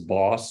kind of his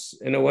boss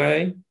in a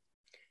way.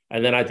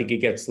 And then I think it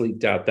gets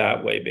leaked out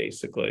that way,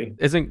 basically.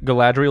 Isn't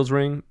Galadriel's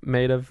ring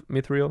made of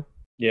mithril?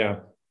 Yeah.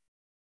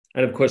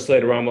 And of course,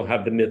 later on, we'll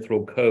have the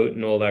mithril coat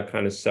and all that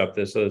kind of stuff.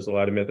 There's a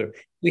lot of mithril.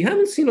 We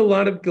haven't seen a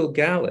lot of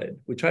Gil-galad,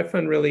 which I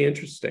find really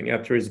interesting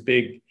after his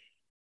big,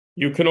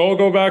 "You can all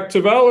go back to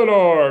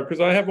Valinor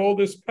because I have all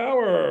this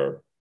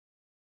power."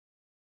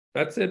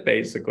 That's it,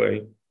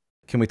 basically.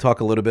 Can we talk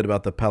a little bit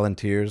about the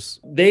Palantirs?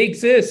 They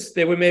exist.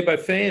 They were made by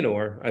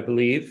Feanor, I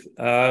believe.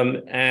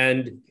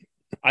 And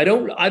I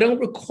don't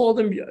recall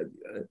them.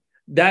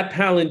 That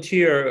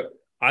Palantir,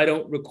 I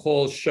don't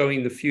recall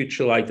showing the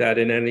future like that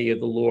in any of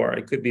the lore.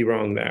 I could be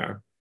wrong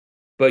there.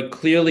 But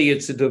clearly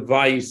it's a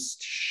device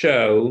to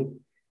show,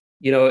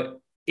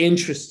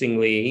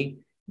 interestingly,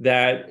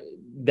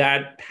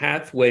 that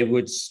pathway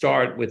would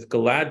start with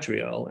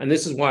Galadriel. And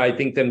this is why I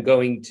think them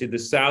going to the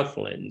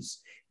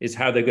Southlands is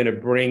how they're going to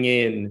bring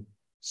in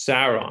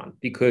Sauron,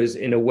 because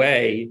in a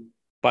way,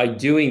 by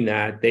doing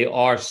that, they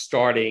are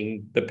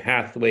starting the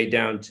pathway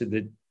down to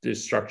the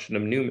destruction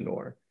of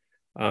Numenor.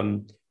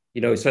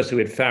 Especially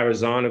with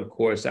Pharazôn, of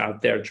course,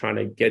 out there trying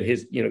to get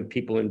his,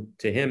 people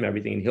into him,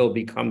 everything, and he'll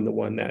become the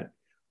one that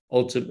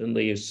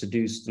ultimately is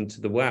seduced into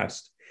the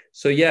West.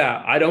 So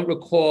yeah, I don't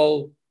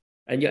recall,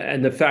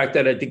 and the fact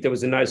that I think there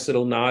was a nice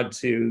little nod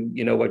to,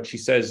 what she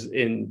says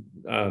in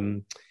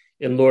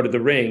Lord of the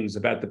Rings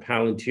about the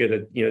Palantir,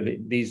 that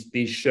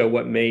these show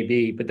what may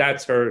be, but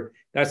that's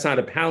not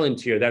a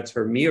Palantir, that's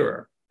her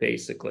mirror,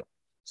 basically.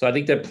 So I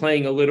think they're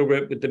playing a little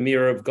bit with the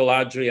mirror of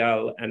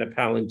Galadriel and a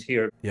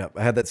Palantir. Yeah,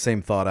 I had that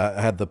same thought.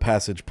 I had the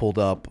passage pulled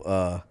up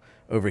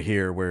over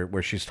here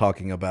where she's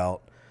talking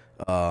about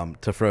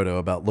to Frodo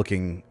about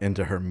looking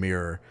into her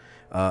mirror.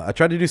 I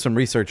tried to do some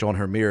research on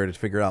her mirror to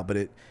figure out, but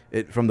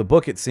it from the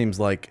book it seems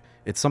like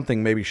it's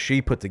something maybe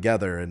she put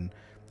together and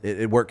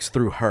it works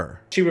through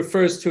her. She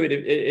refers to it.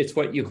 It's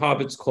what you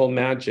hobbits call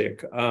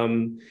magic.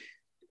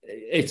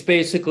 It's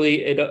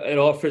basically it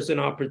offers an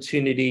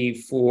opportunity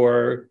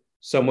for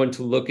someone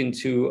to look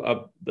into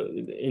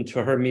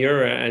her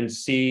mirror and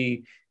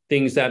see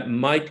things that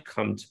might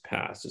come to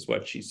pass, is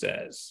what she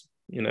says.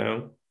 You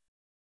know,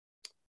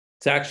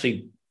 it's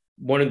actually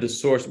one of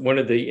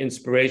the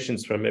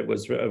inspirations from it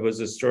was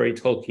a story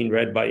Tolkien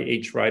read by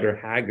H. Rider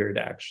Haggard,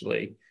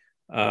 actually,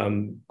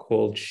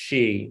 called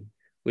She,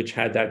 which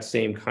had that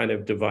same kind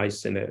of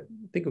device in it.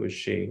 I think it was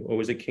She, or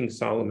was it King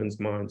Solomon's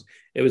Mines?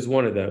 It was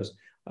one of those.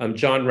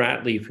 John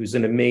Ratliff, who's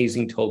an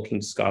amazing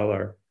Tolkien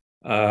scholar,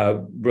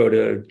 wrote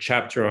a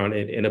chapter on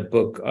it in a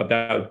book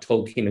about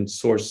Tolkien and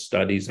source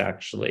studies,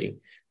 actually,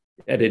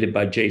 edited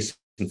by Jason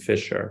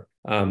Fisher.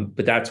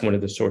 But that's one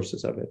of the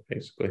sources of it,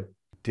 basically.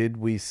 Did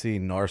we see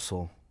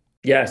Narsil?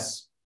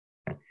 Yes.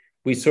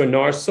 We saw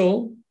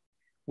Narsil.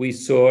 We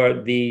saw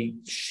the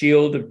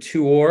shield of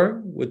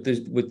Tuor with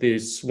the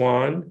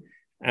swan.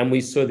 And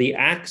we saw the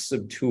axe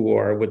of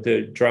Tuor with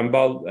the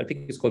I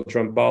think it's called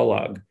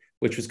Drumbalog,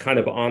 which was kind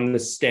of on the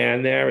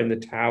stand there in the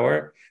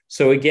tower.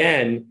 So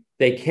again,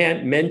 they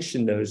can't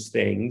mention those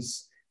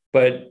things,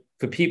 but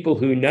for people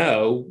who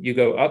know, you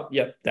go, oh,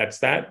 yep, that's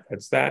that,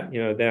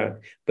 you know,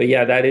 that. But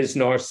yeah, that is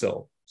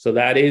Narsil. So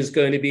that is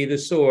going to be the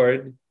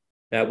sword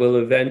that will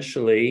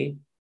eventually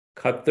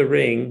cut the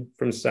ring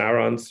from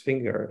Sauron's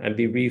finger and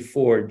be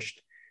reforged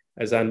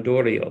as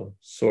Andoriel,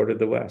 Sword of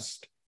the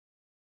West.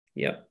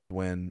 Yep.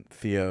 When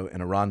Theo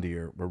and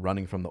Arondir were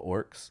running from the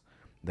orcs,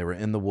 they were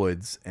in the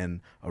woods,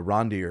 and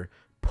Arondir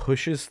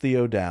pushes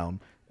Theo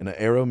down, and an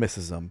arrow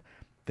misses him.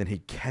 Then he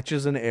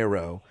catches an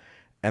arrow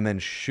and then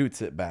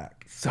shoots it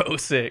back. So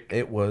sick.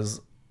 It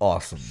was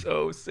awesome.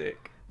 So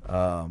sick.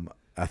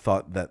 I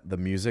thought that the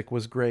music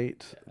was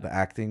great. The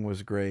acting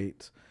was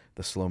great.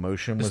 The slow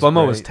motion was The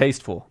slow-mo great. was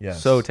tasteful.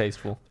 Yes. So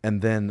tasteful.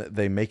 And then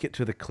they make it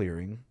to the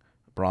clearing.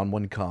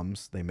 Bronwyn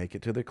comes. They make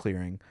it to the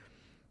clearing.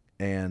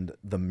 And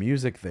the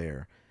music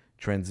there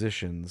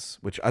transitions,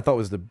 which I thought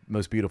was the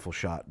most beautiful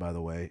shot, by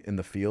the way, in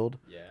the field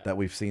that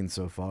we've seen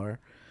so far.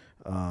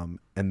 And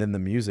then the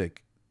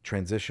music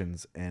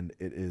transitions, and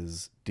it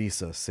is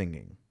Disa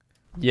singing.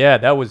 Yeah,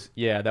 that was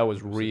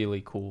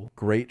really cool.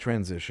 Great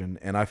transition.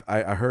 And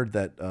I heard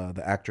that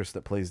the actress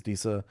that plays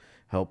Disa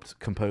helped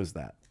compose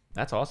that.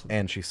 That's awesome.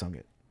 And she sung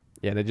it.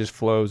 Yeah, and it just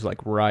flows like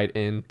right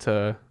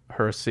into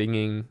her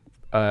singing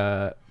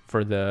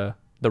for the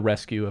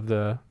rescue of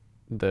the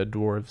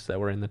dwarves that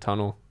were in the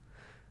tunnel.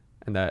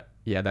 And that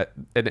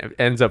it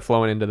ends up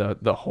flowing into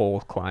the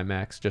whole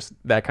climax. Just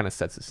that kind of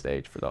sets the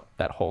stage for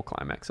that whole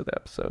climax of the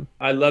episode.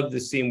 I love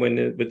the scene with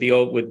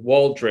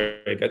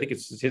Waldrig. I think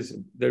it's his.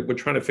 We're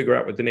trying to figure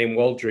out what the name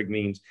Waldrig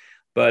means,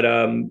 but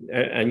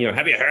and you know,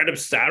 have you heard of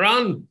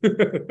Sauron?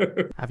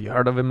 Have you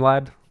heard of him,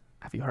 lad?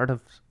 Have you heard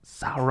of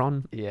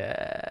Sauron?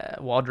 Yeah,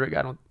 Waldrig.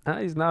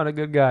 He's not a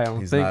good guy.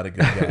 He's not a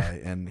good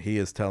guy, and he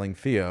is telling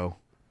Theo,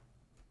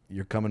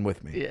 "You're coming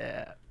with me."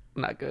 Yeah.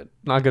 Not good.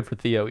 Not good for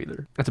Theo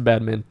either. That's a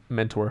bad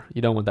mentor.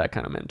 You don't want that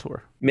kind of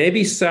mentor.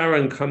 Maybe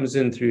Sauron comes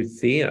in through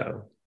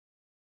Theo.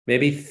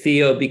 Maybe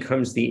Theo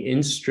becomes the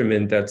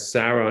instrument that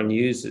Sauron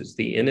uses,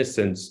 the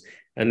innocence.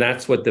 And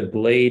that's what the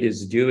blade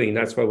is doing.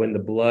 That's why when the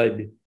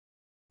blood,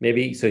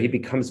 so he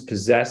becomes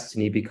possessed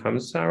and he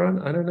becomes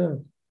Sauron? I don't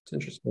know. It's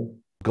interesting.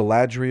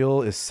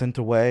 Galadriel is sent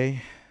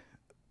away,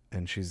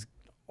 and she's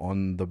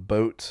on the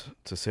boat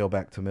to sail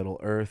back to Middle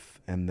Earth.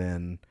 And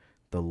then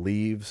the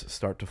leaves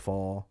start to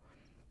fall.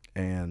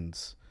 And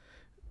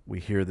we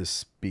hear this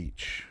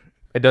speech.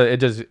 It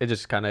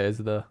just kind of is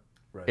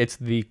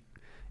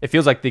it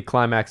feels like the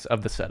climax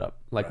of the setup.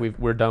 Like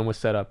we're done with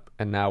setup,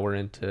 and now we're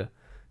into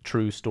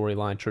true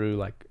storyline, true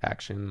like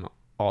action,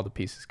 all the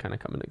pieces kind of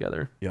coming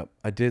together. Yep.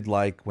 I did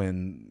like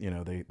when, you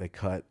know, they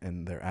cut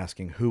and they're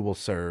asking who will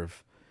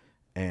serve,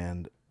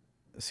 and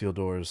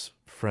Isildur's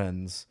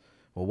friends,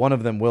 well, one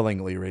of them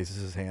willingly raises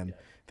his hand.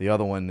 The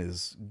other one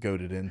is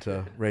goaded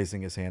into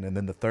raising his hand, and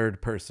then the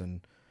third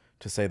person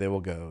to say they will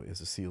go is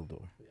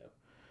Isildur.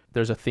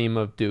 There's a theme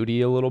of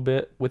duty a little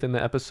bit within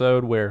the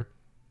episode where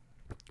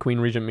Queen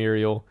Regent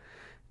Muriel,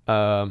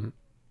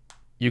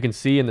 you can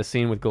see in the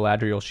scene with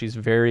Galadriel, she's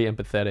very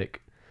empathetic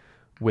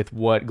with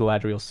what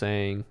Galadriel's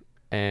saying,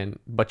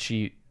 but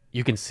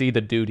you can see the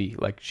duty.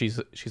 Like she's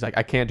like,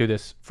 I can't do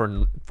this for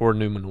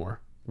Numenor.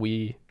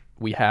 We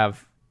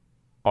have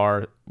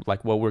our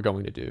like what we're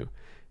going to do.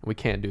 We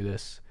can't do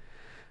this.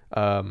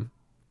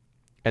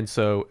 And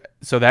so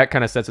that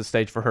kind of sets a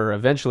stage for her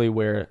eventually,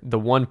 where the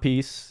one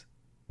piece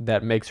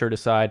that makes her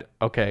decide,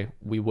 okay,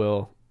 we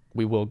will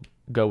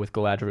go with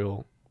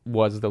Galadriel,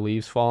 was the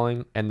leaves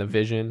falling and the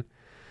vision.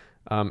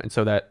 And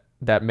so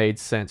that made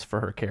sense for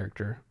her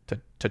character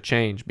to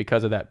change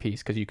because of that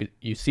piece, because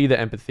you see the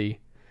empathy.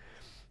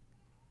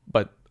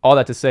 But all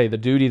that to say, the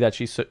duty that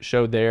she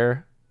showed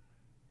there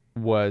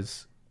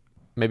was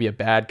maybe a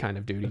bad kind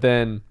of duty.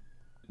 Then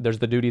there's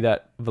the duty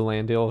that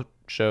Valandil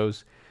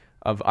shows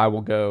of I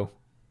will go,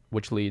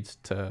 which leads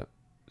to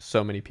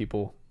so many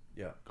people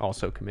Yeah.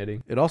 also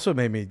committing. It also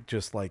made me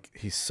just like,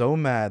 he's so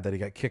mad that he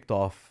got kicked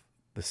off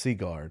the Sea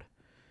Guard,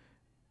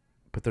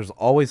 but there's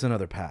always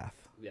another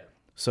path. Yeah.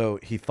 So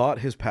he thought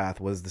his path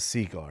was the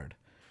Sea Guard,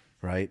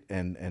 right?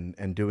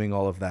 And doing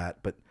all of that,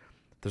 but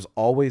there's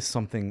always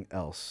something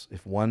else.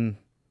 If one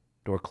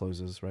door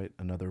closes, right,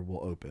 another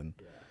will open.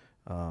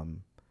 Yeah.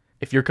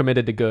 If you're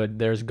committed to good,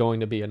 there's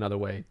going to be another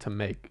way to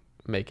make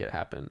it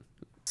happen.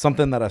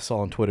 Something that I saw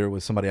on Twitter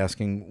was somebody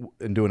asking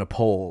and doing a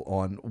poll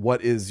on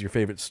what is your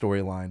favorite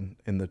storyline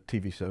in the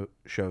TV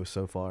show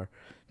so far.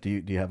 Do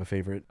you have a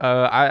favorite?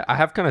 I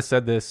have kind of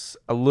said this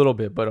a little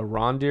bit, but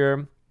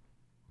Arondir,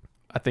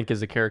 I think,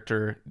 is a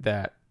character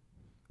that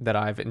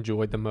I've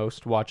enjoyed the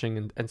most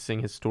watching and seeing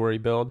his story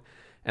build.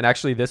 And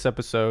actually, this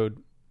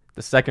episode,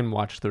 the second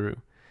watch through,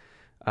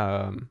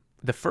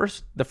 the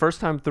first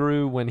time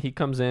through when he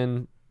comes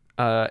in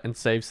and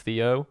saves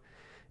Theo,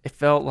 it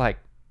felt like,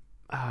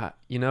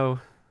 you know,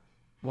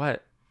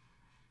 what?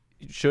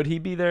 Should he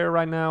be there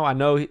right now? I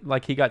know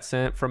he got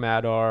sent from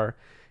Adar.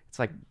 It's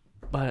like,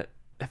 but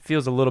it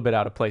feels a little bit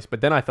out of place.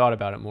 But then I thought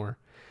about it more,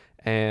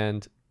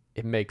 and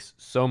it makes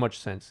so much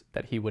sense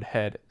that he would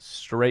head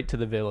straight to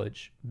the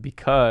village,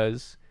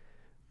 because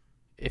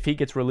if he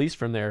gets released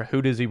from there,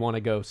 who does he want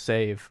to go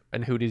save,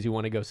 and who does he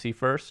want to go see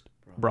first?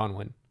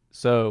 Bronwyn.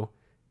 So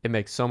it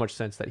makes so much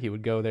sense that he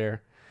would go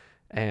there,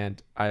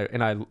 and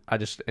I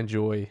just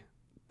enjoy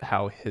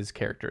how his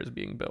character is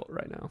being built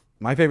right now.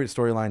 My favorite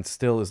storyline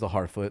still is the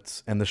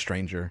Harfoots and the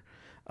Stranger,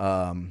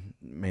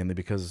 mainly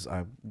because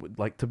I would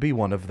like to be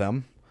one of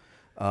them,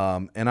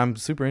 and I'm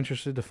super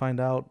interested to find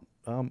out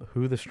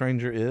who the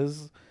Stranger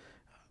is,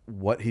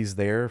 what he's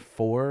there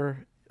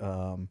for.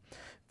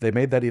 They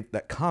made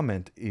that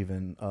comment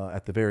even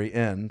at the very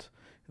end.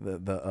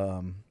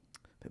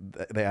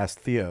 They asked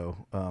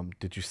Theo,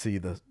 "Did you see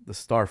the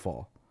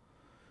starfall?"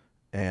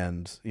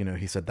 And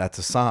he said that's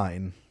a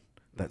sign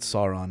that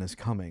Sauron is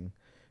coming,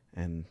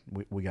 and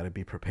we got to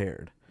be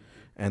prepared.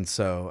 And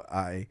so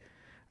I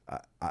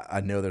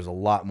know there's a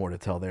lot more to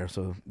tell there.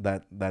 So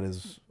that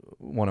is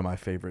one of my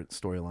favorite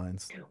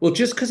storylines. Well,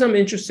 just because I'm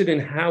interested in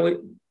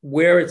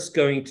where it's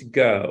going to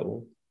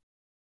go,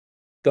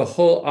 the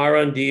whole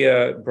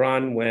Arondir,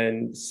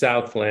 Bronwyn,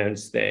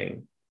 Southlands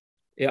thing,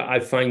 yeah, I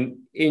find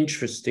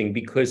interesting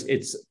because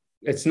it's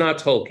not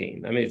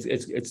Tolkien. I mean,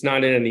 it's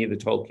not in any of the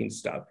Tolkien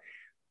stuff.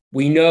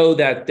 We know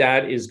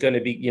that is going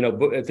to be,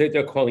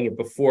 they're calling it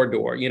Before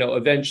Door.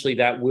 Eventually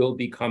that will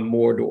become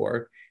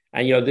Mordor.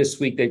 And this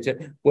week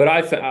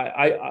I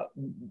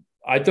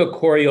thought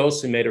Corey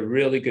Olsen made a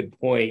really good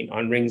point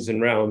on Rings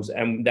and Realms,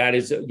 and that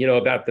is,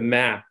 about the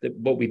map, that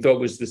what we thought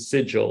was the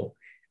sigil.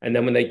 And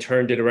then when they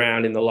turned it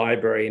around in the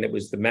library and it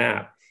was the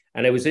map.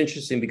 And it was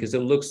interesting because it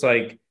looks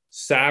like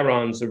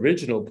Sauron's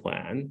original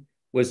plan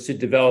was to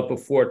develop a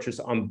fortress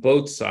on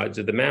both sides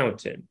of the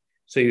mountain.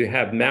 So you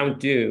have Mount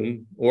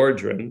Doom,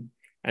 Ordrin,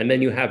 and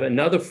then you have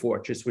another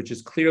fortress, which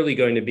is clearly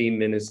going to be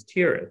Minas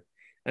Tirith.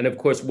 And of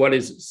course, what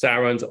is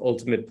Sauron's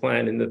ultimate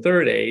plan in the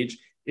Third Age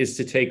is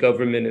to take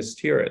over Minas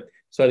Tirith.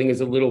 So I think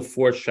there's a little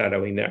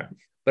foreshadowing there.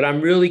 But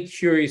I'm really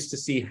curious to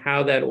see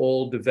how that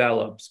all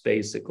develops,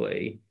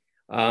 basically,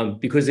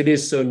 because it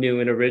is so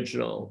new and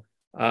original.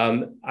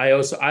 I'm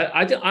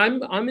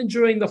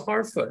enjoying the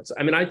Harfoots.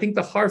 I mean, I think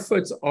the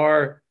Harfoots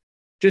are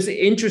just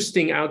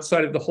interesting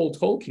outside of the whole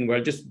Tolkien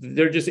world.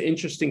 They're just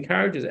interesting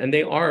characters, and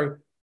they are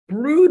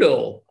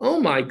brutal. Oh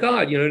my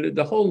God,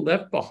 the whole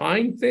Left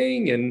Behind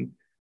thing, and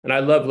I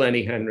love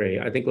Lenny Henry.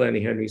 I think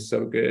Lenny Henry's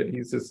so good.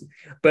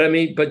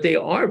 But they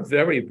are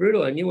very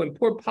brutal. And when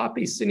poor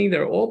Poppy's sitting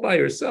there all by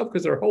herself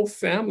because her whole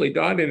family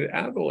died in an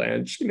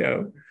avalanche,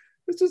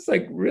 it's just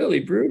like really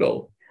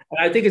brutal.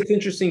 And I think it's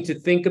interesting to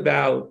think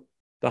about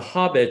the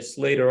hobbits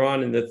later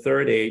on in the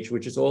Third Age,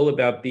 which is all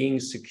about being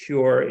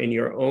secure in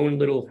your own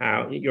little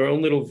house, your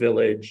own little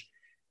village.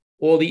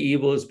 All the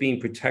evil is being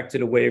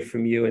protected away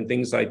from you and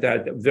things like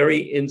that. Very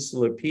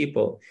insular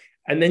people.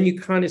 And then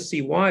you kind of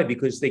see why,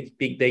 because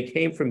they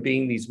came from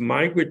being these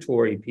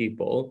migratory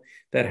people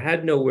that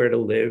had nowhere to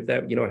live,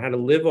 that, had to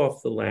live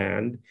off the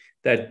land,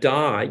 that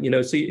die.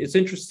 So it's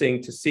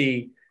interesting to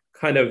see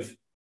kind of,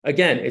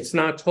 again, it's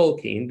not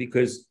Tolkien,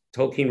 because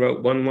Tolkien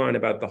wrote one line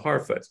about the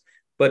Harfoots,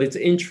 but it's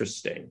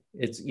interesting.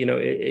 It's,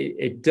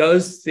 it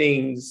does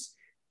things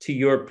to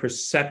your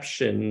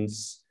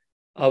perceptions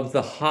of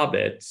the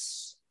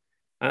hobbits.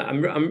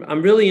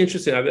 I'm really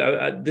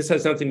interested. This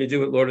has nothing to do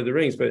with Lord of the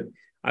Rings, but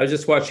I was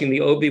just watching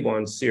the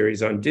Obi-Wan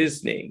series on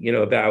Disney,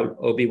 about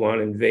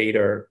Obi-Wan and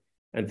Vader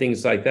and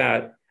things like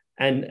that.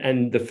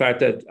 And the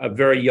fact that a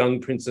very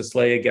young Princess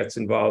Leia gets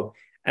involved.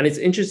 And it's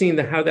interesting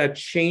how that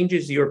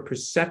changes your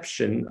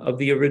perception of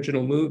the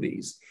original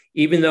movies,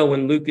 even though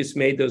when Lucas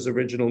made those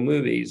original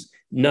movies,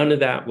 none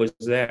of that was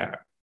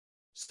there.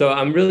 So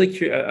I'm really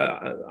curious.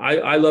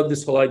 I love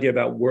this whole idea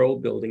about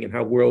world building and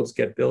how worlds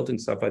get built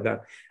and stuff like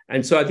that.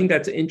 And so I think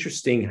that's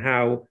interesting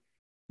how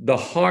the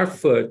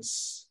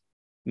Harfoots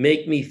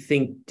make me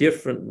think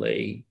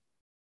differently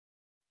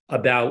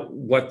about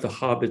what the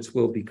hobbits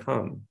will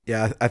become.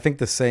 Yeah, I think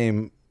the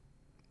same.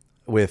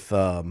 with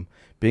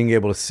being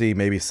able to see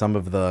maybe some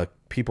of the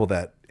people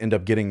that end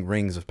up getting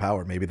rings of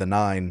power, maybe the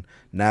 9,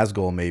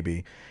 Nazgul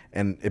maybe,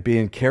 and it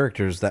being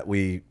characters that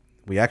we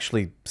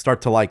actually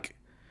start to like,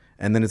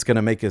 and then it's going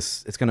to make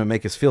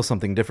us feel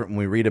something different when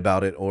we read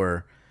about it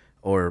or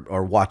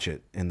watch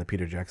it in the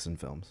Peter Jackson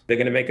films. They're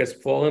going to make us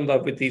fall in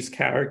love with these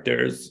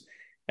characters.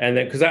 And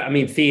then, because I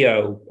mean,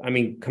 Theo, I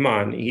mean, come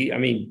on.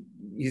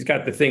 He's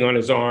got the thing on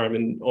his arm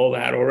and all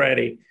that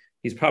already.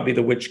 He's probably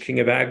the Witch King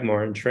of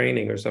Agmar in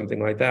training or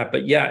something like that.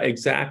 But yeah,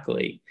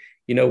 exactly.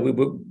 You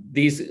know,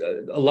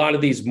 a lot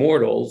of these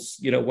mortals,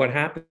 you know, what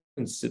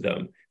happens to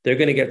them? They're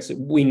going to get,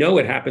 we know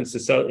what happens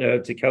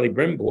to Kelly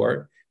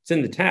Brimbor. It's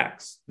in the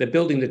text. They're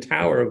building the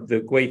tower of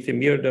the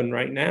Gwaithimyrddin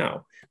right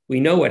now. We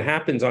know what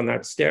happens on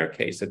that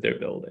staircase that they're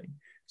building.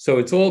 So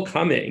it's all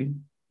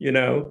coming, you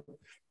know,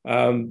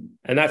 and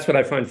that's what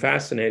I find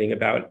fascinating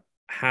about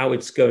how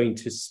it's going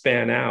to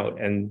span out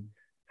and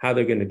how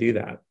they're going to do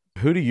that.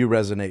 Who do you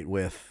resonate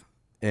with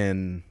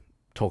in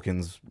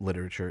Tolkien's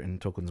literature, in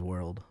Tolkien's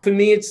world? For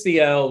me, it's the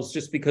elves,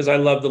 just because I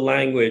love the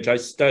language. I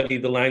study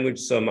the language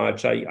so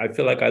much. I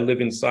feel like I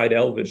live inside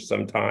Elvish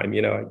sometime,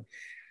 you know.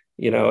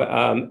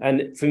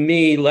 And for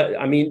me,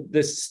 I mean, the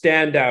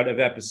standout of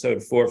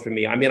episode 4 for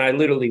me, I mean, I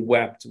literally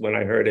wept when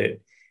I heard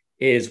it,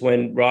 is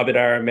when Robert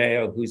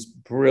Aramayo, who's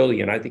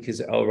brilliant, I think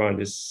his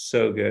Elrond is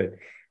so good,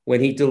 when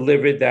he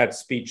delivered that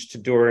speech to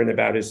Durin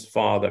about his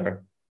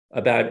father,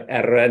 about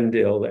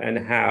Erendil and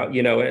how,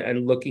 you know,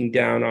 and looking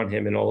down on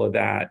him and all of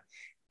that.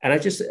 And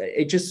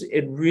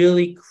it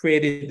really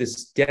created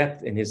this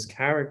depth in his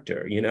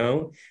character, you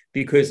know,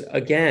 because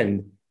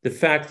again, the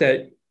fact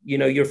that, you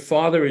know, your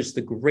father is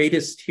the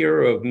greatest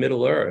hero of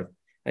Middle Earth,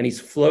 and he's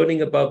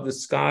floating above the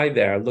sky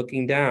there,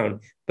 looking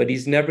down, but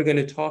he's never going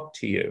to talk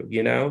to you,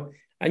 you know?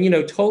 And, you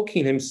know,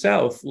 Tolkien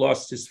himself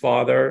lost his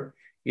father,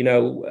 you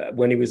know,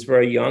 when he was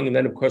very young, and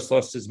then, of course,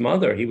 lost his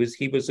mother. He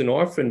was an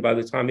orphan by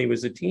the time he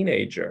was a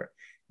teenager,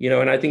 you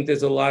know, and I think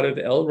there's a lot of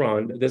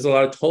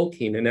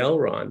Tolkien in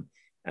Elrond.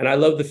 And I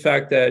love the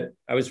fact that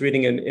I was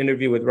reading an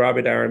interview with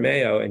Robert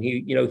Aramayo, and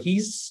he, you know,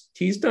 he's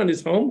done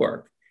his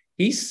homework.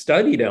 He's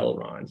studied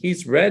Elrond.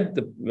 He's read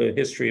the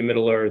history of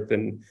Middle Earth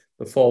and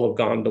the fall of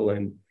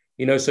Gondolin,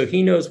 you know, so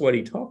he knows what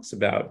he talks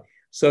about.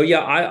 So,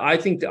 yeah, I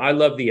think I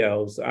love the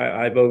elves.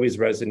 I've always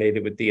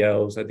resonated with the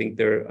elves. I think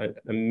they're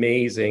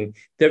amazing.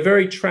 They're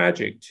very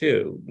tragic,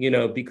 too, you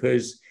know,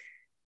 because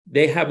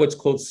they have what's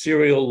called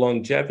serial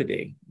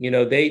longevity. You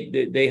know,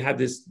 they have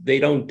this, they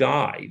don't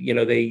die, you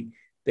know, they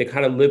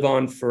kind of live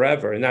on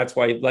forever. And that's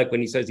why, like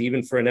when he says,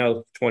 even for an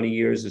elf, 20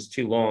 years is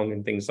too long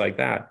and things like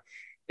that.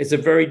 It's a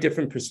very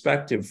different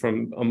perspective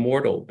from a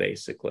mortal,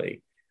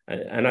 basically.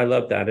 And I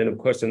love that. And of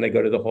course, then they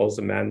go to the halls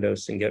of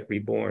Mandos and get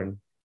reborn.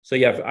 So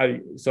yeah,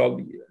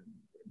 so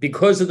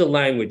because of the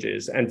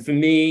languages, and for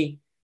me,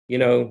 you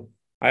know,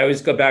 I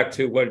always go back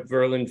to what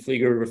Verlin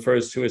Flieger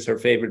refers to as her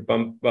favorite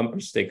bumper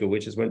sticker,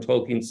 which is when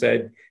Tolkien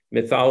said,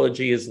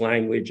 mythology is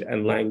language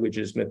and language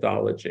is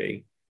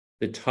mythology.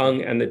 The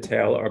tongue and the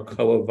tail are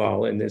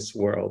coeval in this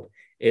world.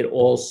 It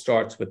all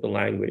starts with the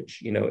language.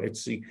 You know,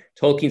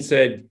 Tolkien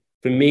said,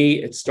 for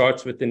me, it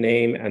starts with the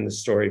name and the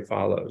story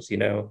follows, you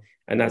know,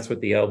 and that's what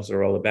the elves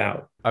are all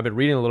about. I've been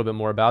reading a little bit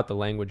more about the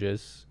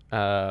languages.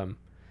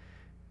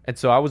 And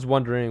so I was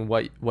wondering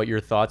what your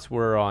thoughts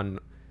were on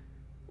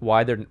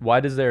why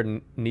does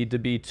there need to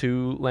be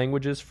 2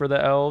 languages for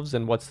the elves,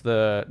 and what's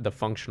the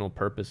functional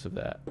purpose of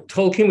that?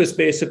 Tolkien was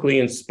basically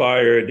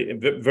inspired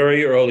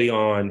very early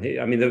on.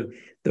 I mean,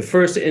 the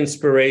first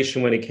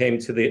inspiration when it came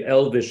to the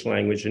Elvish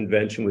language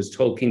invention was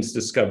Tolkien's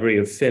discovery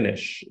of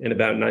Finnish in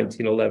about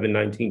 1911,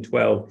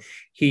 1912.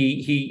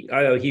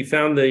 He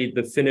found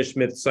the Finnish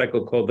myth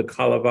cycle called the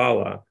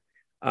Kalevala,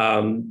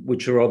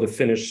 which are all the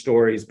Finnish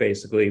stories,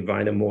 basically,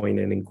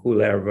 Vainamoinen and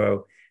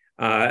Kullervo.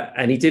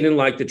 And he didn't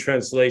like the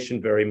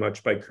translation very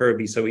much by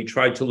Kirby, so he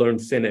tried to learn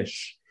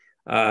Finnish.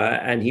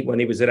 And when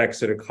he was at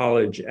Exeter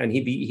College, and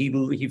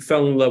he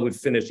fell in love with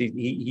Finnish.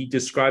 He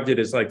described it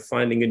as like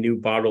finding a new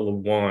bottle of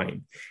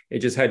wine. It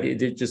just had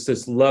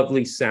this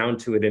lovely sound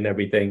to it and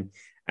everything.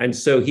 And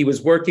so he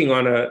was working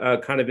on a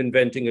kind of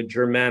inventing a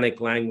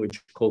Germanic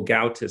language called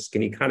Gautisk,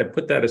 and he kind of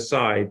put that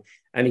aside,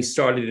 and he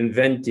started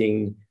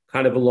inventing,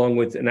 kind of along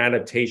with an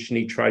adaptation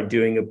he tried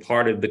doing, a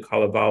part of the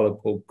Kalevala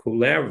called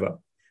Kullervo,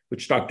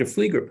 which Dr.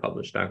 Flieger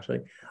published, actually.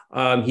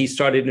 He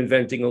started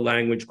inventing a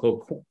language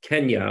called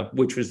Quenya,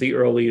 which was the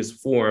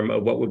earliest form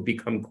of what would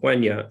become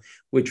Quenya,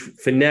 which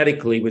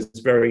phonetically was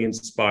very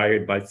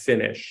inspired by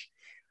Finnish.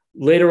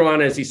 Later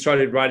on, as he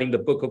started writing the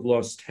Book of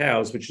Lost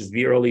Tales, which is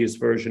the earliest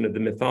version of the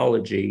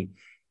mythology,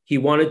 he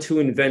wanted to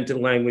invent a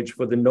language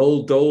for the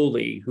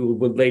Noldoli, who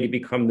would later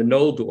become the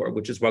Noldor,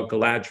 which is what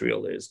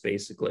Galadriel is,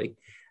 basically.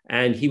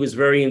 And he was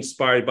very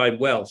inspired by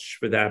Welsh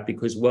for that,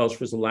 because Welsh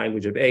was a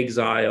language of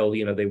exile.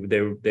 You know, they were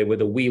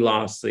the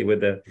Welas, they were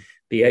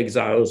the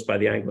exiles by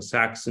the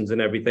Anglo-Saxons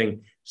and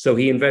everything. So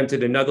he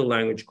invented another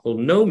language called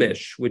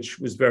Gnomish, which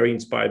was very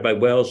inspired by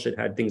Welsh. It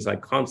had things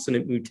like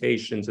consonant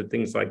mutations and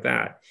things like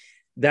that.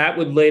 That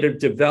would later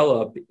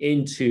develop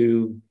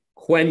into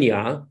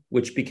Quenya,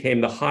 which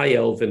became the High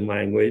Elven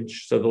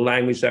language. So the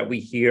language that we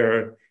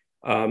hear,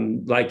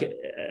 like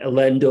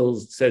Elendil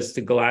says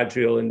to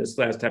Galadriel in this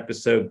last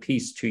episode,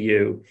 peace to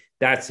you,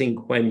 that's in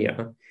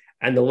Quenya.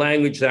 And the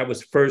language that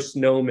was first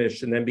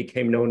Gnomish and then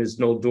became known as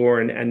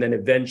Noldoran and then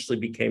eventually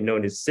became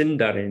known as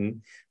Sindarin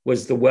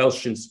was the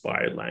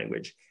Welsh-inspired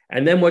language.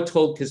 And then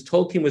because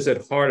Tolkien was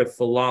at heart a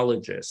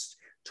philologist,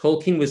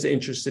 Tolkien was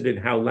interested in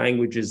how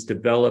languages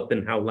develop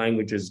and how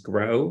languages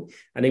grow.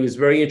 And he was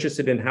very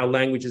interested in how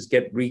languages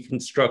get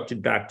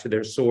reconstructed back to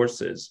their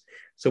sources.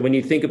 So when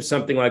you think of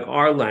something like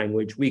our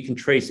language, we can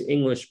trace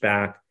English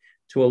back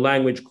to a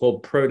language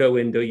called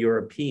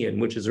Proto-Indo-European,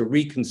 which is a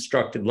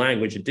reconstructed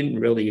language. It didn't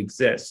really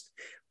exist,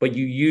 but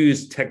you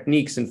use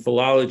techniques in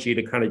philology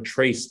to kind of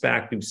trace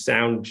back through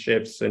sound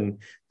shifts and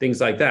things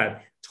like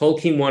that.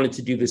 Tolkien wanted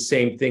to do the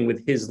same thing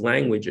with his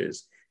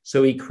languages.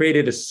 So he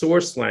created a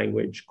source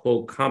language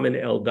called Common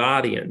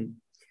Eldadian.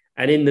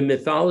 And in the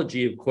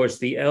mythology, of course,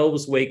 the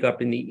elves wake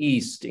up in the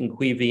east in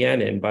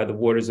Cuiviénen by the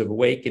Waters of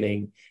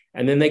Awakening,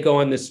 and then they go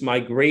on this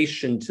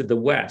migration to the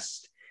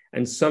west,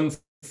 and some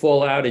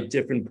fall out at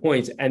different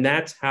points. And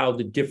that's how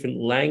the different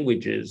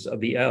languages of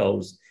the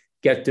elves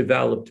get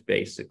developed,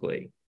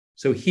 basically.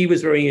 So he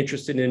was very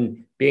interested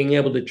in being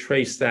able to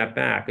trace that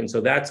back. And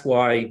so that's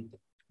why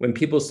when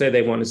people say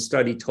they want to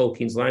study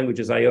Tolkien's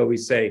languages, I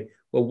always say,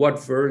 well,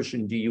 what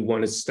version do you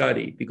want to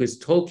study? Because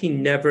Tolkien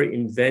never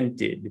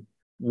invented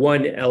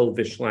one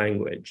Elvish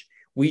language.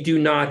 We do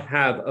not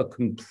have a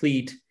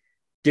complete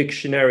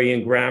dictionary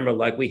and grammar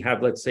like we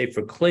have, let's say,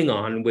 for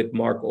Klingon with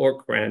Mark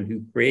Okrand,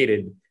 who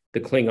created the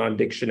Klingon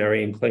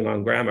dictionary and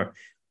Klingon grammar.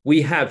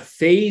 We have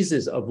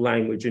phases of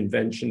language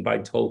invention by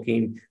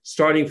Tolkien,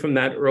 starting from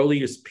that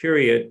earliest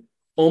period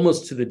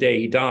almost to the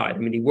day he died. I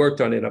mean, he worked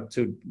on it up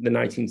to the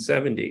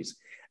 1970s.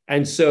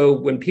 And so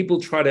when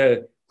people try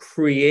to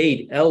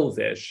create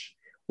Elvish,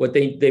 what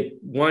they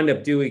wind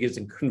up doing is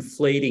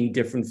conflating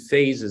different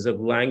phases of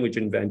language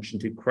invention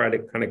to kind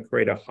of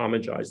create a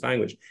homogenized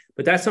language.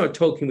 But that's not what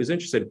Tolkien was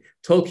interested in.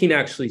 Tolkien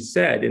actually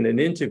said in an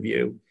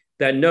interview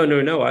that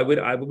no, I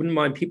wouldn't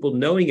mind people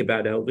knowing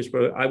about Elvish,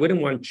 but I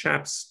wouldn't want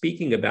chaps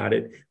speaking about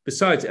it.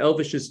 Besides,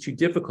 Elvish is too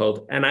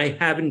difficult, and I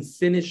haven't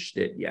finished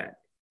it yet.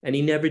 And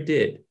he never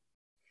did.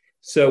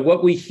 So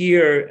what we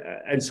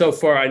hear, and so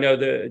far I know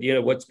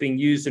what's being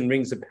used in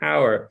Rings of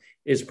Power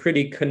is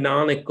pretty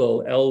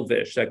canonical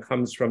Elvish that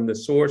comes from the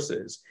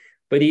sources.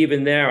 But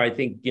even there, I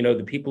think,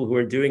 the people who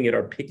are doing it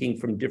are picking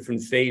from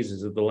different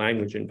phases of the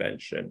language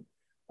invention.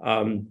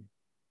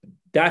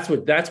 That's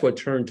what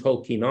turned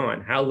Tolkien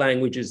on, how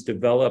languages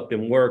develop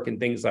and work and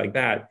things like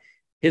that.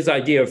 His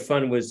idea of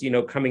fun was,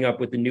 coming up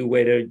with a new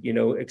way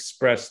to,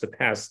 express the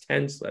past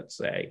tense, let's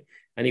say.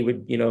 And he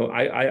would,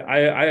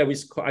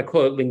 I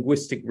call it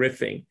linguistic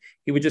riffing.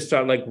 He would just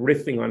start like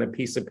riffing on a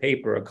piece of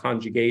paper, a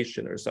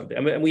conjugation or something.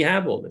 I mean, and we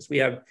have all this. We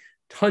have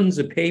tons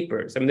of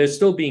papers. I mean, they're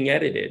still being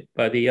edited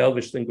by the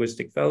Elvish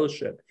Linguistic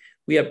Fellowship.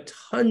 We have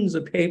tons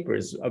of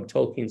papers of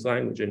Tolkien's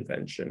language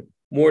invention.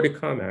 More to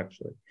come,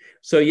 actually.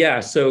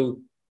 So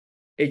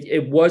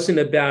it wasn't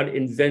about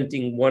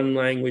inventing one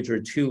language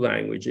or two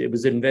languages. It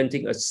was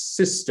inventing a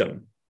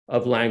system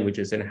of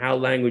languages and how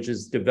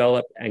languages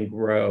develop and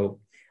grow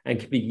and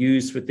can be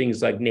used for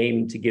things like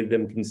naming to give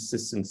them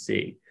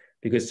consistency.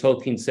 Because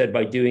Tolkien said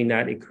by doing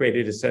that, it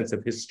created a sense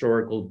of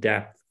historical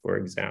depth, for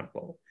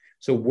example.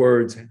 So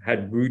words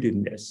had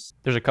rootedness.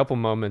 There's a couple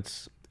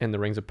moments in the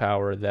Rings of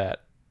Power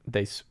that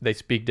they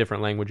speak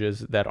different languages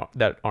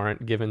that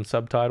aren't given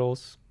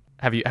subtitles.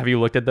 Have you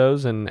looked at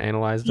those and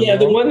analyzed them? Yeah,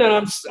 the one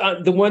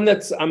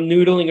that I'm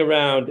noodling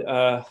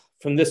around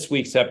from this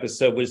week's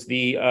episode was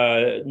the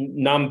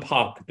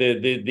Nampak,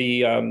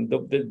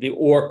 the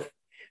orc.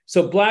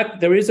 So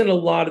there isn't a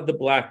lot of the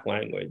Black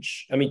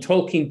language. I mean,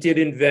 Tolkien did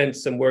invent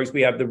some words.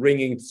 We have the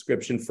ringing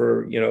inscription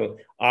for,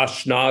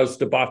 Ashnaz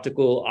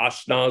Debatikul,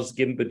 Ashnaz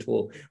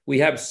Gimbatul. We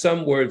have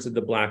some words of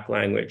the Black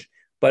language,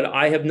 but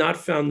I have not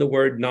found the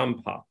word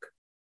Nampak.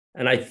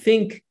 And I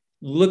think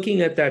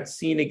looking at that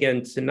scene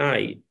again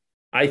tonight,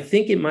 I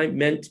think it might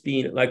meant to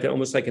be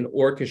almost like an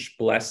orcish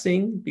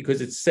blessing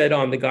because it's said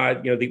on the guy,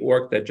 the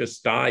orc that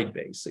just died,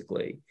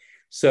 basically.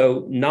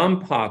 So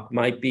Nampak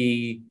might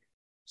be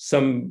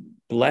some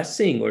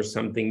blessing or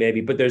something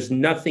maybe, but there's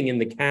nothing in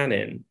the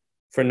canon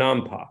for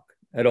Nampak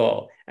at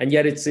all. And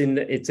yet it's in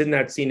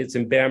that scene. It's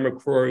in Bear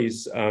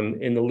McCrory's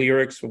in the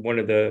lyrics for one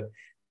of the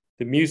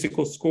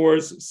musical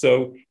scores.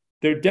 So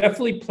they're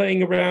definitely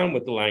playing around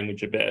with the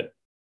language a bit.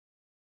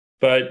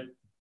 But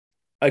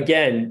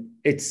again,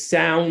 it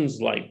sounds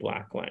like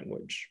Black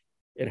language.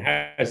 It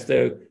has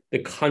the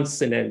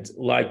consonant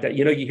like that.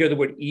 You hear the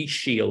word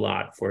Ishi a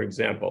lot, for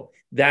example.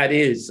 That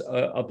is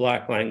a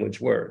Black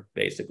language word,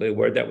 basically, a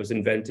word that was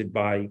invented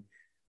by,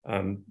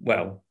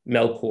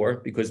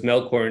 Melkor, because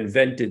Melkor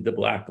invented the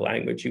Black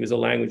language. He was a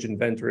language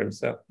inventor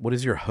himself. What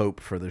is your hope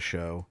for the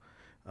show?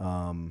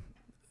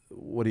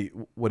 What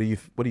do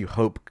you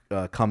hope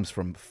comes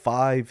from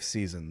 5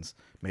 seasons,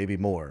 maybe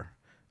more,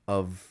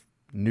 of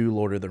new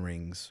Lord of the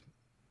Rings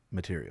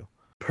material?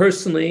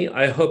 Personally,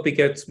 I hope it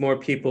gets more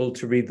people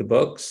to read the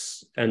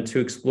books and to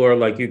explore,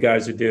 like you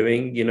guys are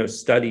doing,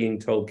 studying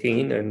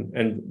Tolkien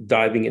and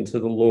diving into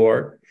the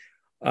lore.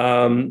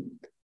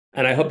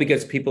 And I hope it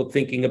gets people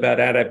thinking about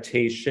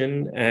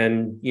adaptation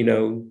and,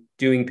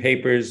 doing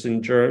papers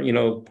and,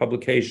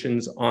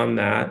 publications on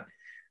that.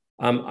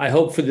 I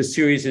hope for the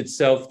series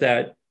itself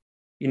that,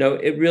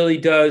 it really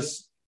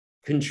does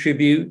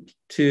contribute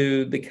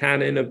to the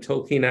canon of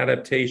Tolkien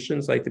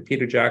adaptations like the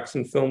Peter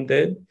Jackson film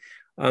did.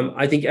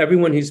 I think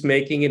everyone who's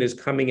making it is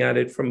coming at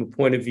it from a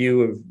point of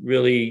view of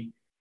really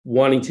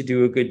wanting to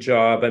do a good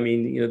job. I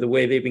mean, the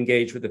way they've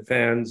engaged with the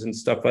fans and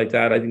stuff like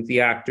that. I think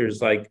the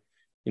actors like,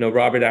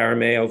 Robert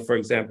Arameo, for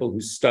example,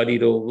 who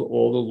studied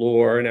all the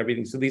lore and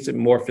everything. So these are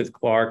Morpeth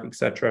Clark, et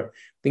cetera.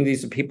 I think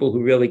these are people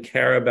who really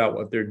care about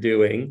what they're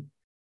doing.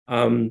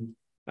 I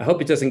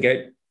hope it doesn't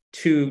get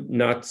too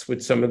nuts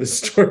with some of the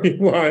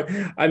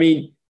storyline. I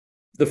mean,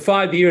 the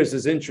 5 years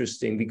is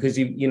interesting because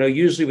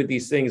usually with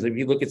these things, if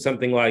you look at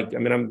something like,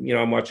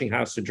 I'm watching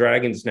House of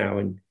Dragons now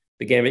and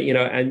the game,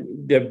 and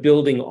they're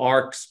building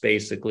arcs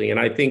basically. And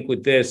I think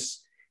with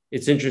this,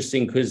 it's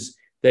interesting because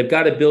they've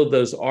got to build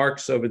those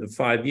arcs over the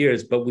 5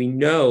 years, but we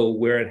know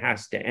where it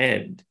has to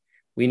end.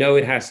 We know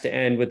it has to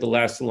end with the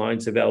last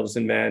alliance of elves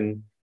and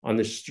men on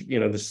the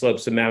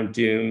slopes of Mount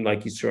Doom,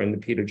 like you saw in the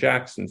Peter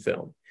Jackson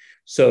film.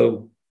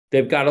 So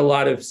they've got a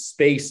lot of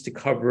space to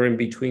cover in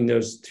between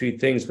those two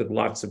things with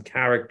lots of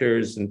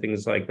characters and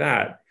things like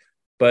that.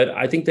 But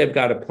I think they've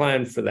got a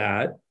plan for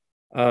that.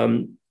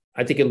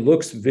 I think it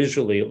looks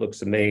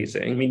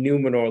amazing. I mean,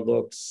 Numenor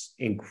looks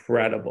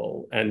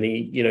incredible. And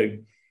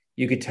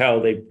you could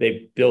tell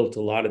they built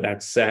a lot of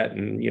that set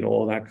and,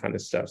 all that kind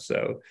of stuff.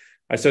 So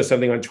I saw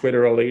something on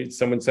Twitter earlier.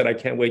 Someone said, I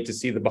can't wait to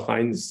see the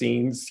behind the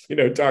scenes,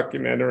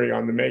 documentary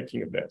on the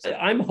making of this.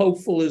 I'm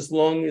hopeful as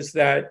long as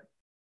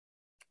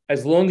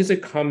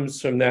it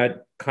comes from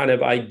that kind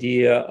of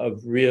idea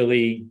of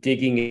really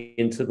digging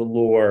into the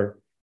lore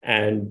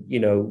and,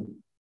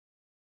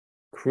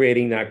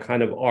 creating that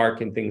kind of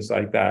arc and things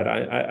like that.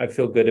 I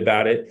feel good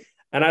about it.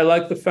 And I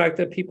like the fact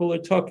that people are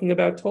talking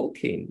about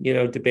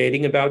Tolkien,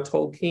 debating about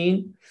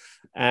Tolkien,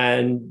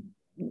 and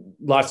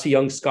lots of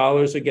young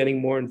scholars are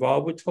getting more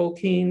involved with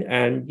Tolkien.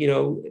 And,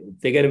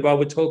 they get involved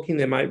with Tolkien,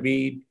 they might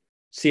read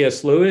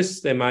C.S.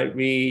 Lewis, they might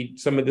read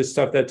some of the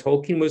stuff that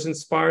Tolkien was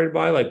inspired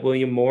by, like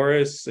William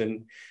Morris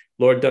and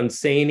Lord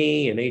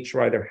Dunsany and H.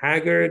 Rider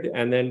Haggard.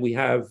 And then we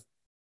have,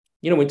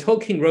 when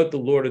Tolkien wrote The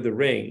Lord of the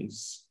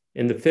Rings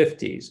in the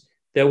 50s,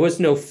 there was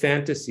no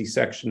fantasy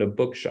section of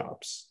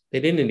bookshops. They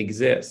didn't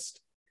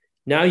exist.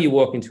 Now you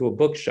walk into a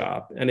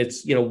bookshop and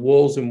it's,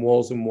 walls and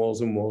walls and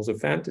walls and walls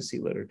of fantasy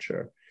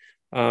literature.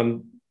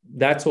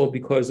 That's all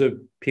because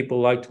of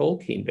people like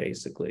Tolkien,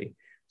 basically.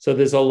 So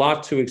there's a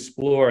lot to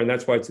explore. And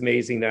that's why it's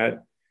amazing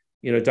that,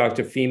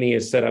 Dr. Femi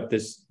has set up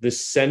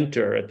this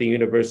center at the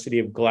University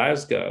of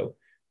Glasgow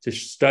to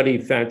study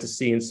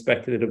fantasy and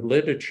speculative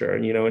literature.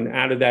 And, and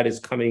out of that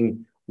is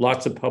coming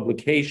lots of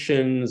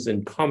publications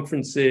and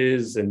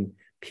conferences and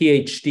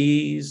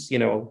PhDs.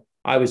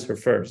 I was her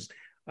first.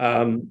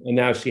 And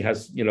now she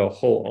has, a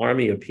whole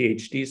army of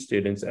PhD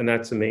students, and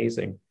that's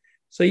amazing.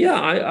 So yeah,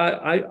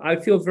 I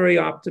feel very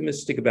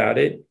optimistic about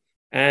it.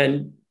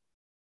 And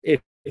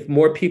if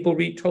more people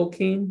read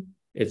Tolkien,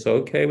 it's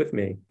okay with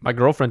me. My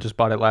girlfriend just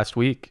bought it last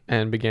week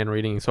and began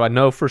reading. So I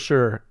know for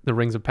sure the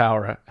Rings of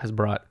Power has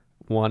brought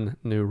one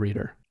new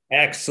reader.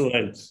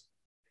 Excellent.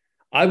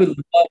 I would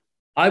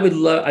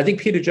love, I think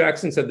Peter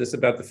Jackson said this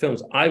about the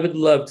films. I would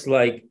love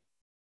to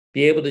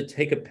be able to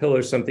take a pill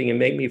or something and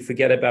make me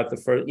forget about the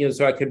first,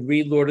 so I could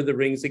read Lord of the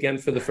Rings again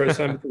for the first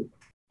time.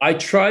 I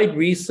tried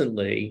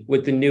recently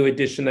with the new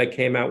edition that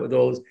came out with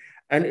all this,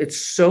 and it's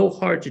so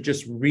hard to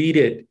just read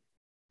it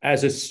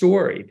as a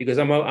story because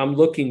I'm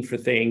looking for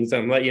things.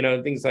 I'm like,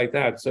 things like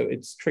that. So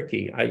it's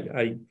tricky.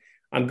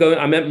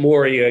 I'm at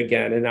Moria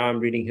again, and now I'm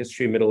reading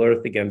History of Middle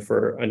Earth again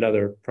for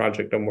another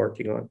project I'm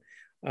working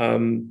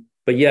on.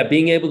 But yeah,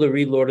 being able to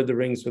read Lord of the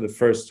Rings for the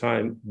first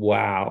time,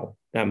 wow,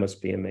 that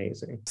must be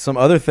amazing. Some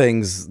other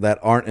things that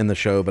aren't in the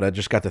show, but I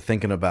just got to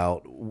thinking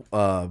about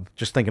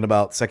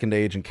Second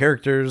Age and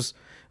characters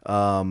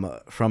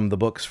from the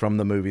books, from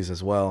the movies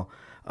as well.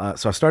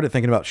 So I started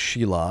thinking about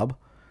Shelob,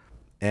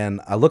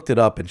 and I looked it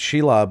up, and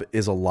Shelob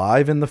is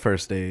alive in the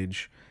First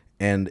Age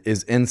and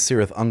is in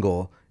Cirith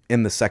Ungol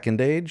in the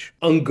Second Age.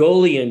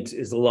 Ungoliant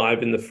is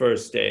alive in the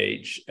First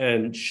Age,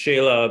 and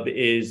Shelob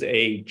is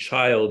a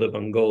child of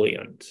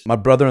Ungoliant. My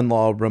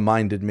brother-in-law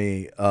reminded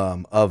me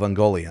of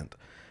Ungoliant,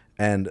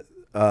 and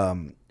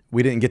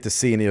we didn't get to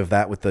see any of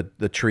that with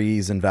the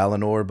trees in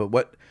Valinor, but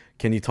what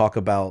can you talk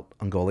about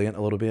Ungoliant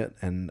a little bit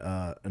and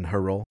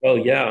her role? Well,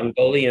 yeah,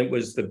 Ungoliant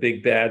was the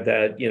big bad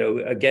that,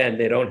 again,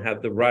 they don't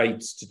have the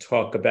rights to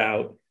talk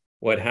about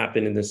what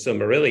happened in the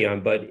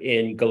Silmarillion, but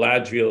in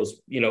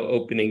Galadriel's,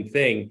 opening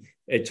thing,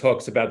 it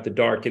talks about the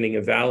darkening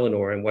of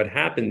Valinor. And what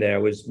happened there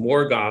was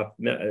Morgoth,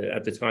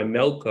 at the time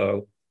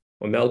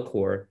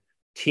Melkor,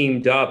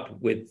 teamed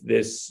up with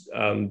this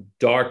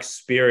dark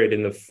spirit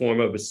in the form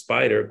of a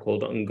spider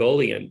called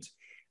Ungoliant.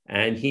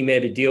 And he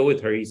made a deal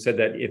with her. He said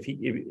that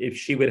if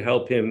she would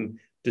help him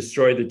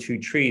destroy the two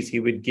trees, he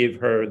would give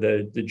her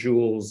the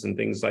jewels and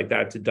things like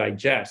that to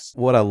digest.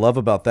 What I love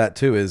about that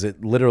too is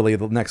it literally,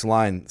 the next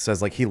line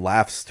says like he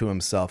laughs to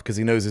himself because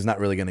he knows he's not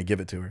really going to give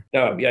it to her.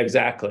 Oh, yeah,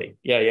 exactly.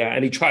 Yeah.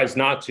 And he tries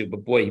not to,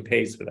 but boy, he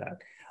pays for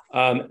that.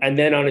 And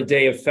then on a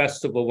day of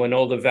festival, when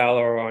all the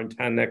Valar are on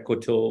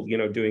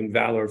Tanekkotil, doing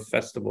Valar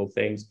festival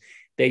things,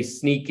 they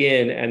sneak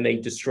in and they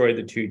destroy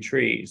the two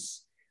trees.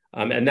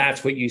 And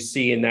that's what you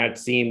see in that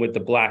scene with the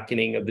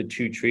blackening of the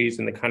two trees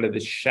and the kind of the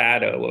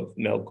shadow of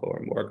Melkor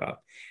and Morgoth.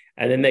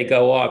 And then they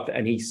go off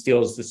and he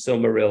steals the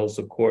Silmarils,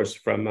 of course,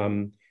 from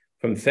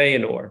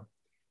Feanor.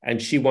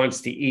 And she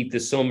wants to eat the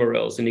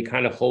Silmarils and he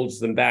kind of holds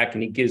them back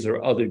and he gives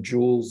her other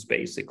jewels,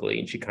 basically.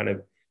 And she kind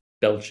of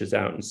belches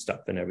out and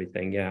stuff and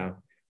everything. Yeah.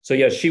 So,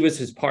 yeah, she was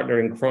his partner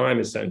in crime,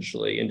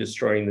 essentially, in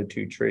destroying the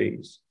two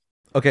trees.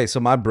 Okay,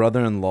 so my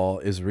brother-in-law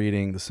is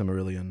reading the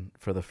Silmarillion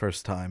for the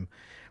first time.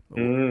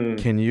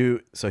 Can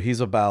you, so he's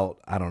about,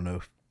 I don't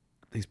know,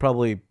 he's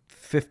probably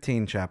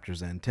 15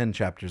 chapters in, 10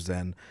 chapters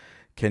in.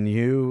 Can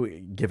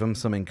you give him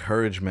some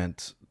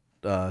encouragement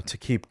to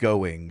keep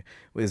going?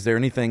 Is there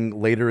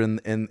anything later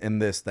in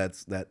this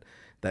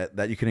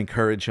that you can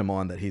encourage him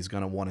on that he's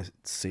going to want to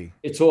see?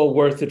 It's all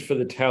worth it for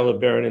the tale of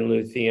Beren and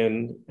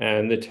Luthien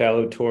and the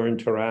tale of Turin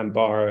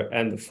Turambar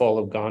and the fall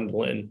of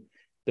Gondolin,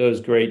 those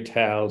great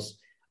tales.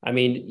 I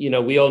mean,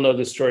 we all know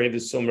the story of the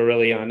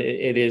Silmarillion.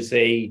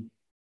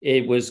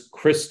 It was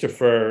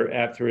Christopher,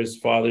 after his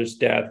father's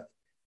death,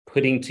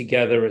 putting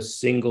together a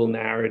single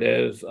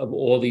narrative of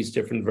all these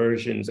different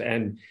versions.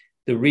 And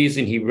the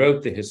reason he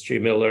wrote the history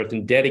of Middle-earth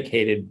and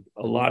dedicated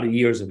a lot of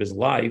years of his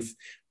life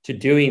to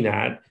doing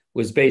that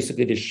was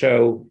basically to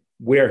show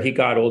where he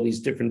got all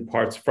these different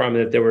parts from,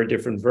 that there were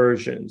different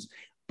versions.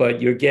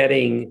 But you're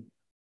getting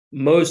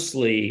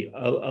mostly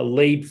a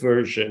late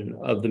version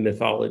of the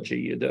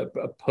mythology,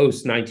 a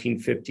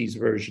post-1950s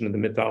version of the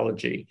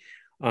mythology.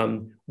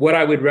 What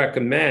I would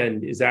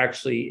recommend is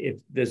actually, if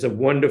there's a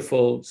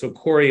wonderful, so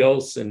Corey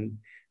Olsen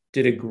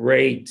did a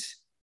great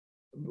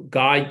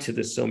guide to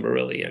the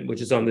Silmarillion,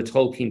 which is on the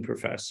Tolkien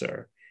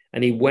Professor.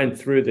 And he went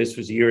through, this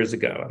was years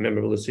ago. I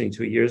remember listening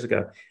to it years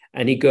ago.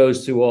 And he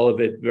goes through all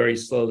of it very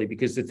slowly,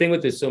 because the thing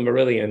with the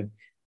Silmarillion,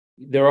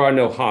 there are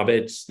no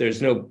hobbits.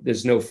 There's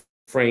no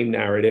frame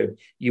narrative.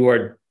 You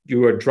are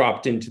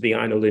dropped into the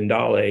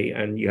Ainulindale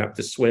and you have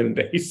to swim,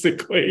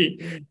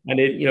 basically.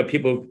 And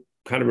people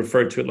kind of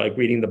refer to it like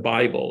reading the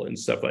Bible and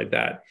stuff like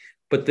that.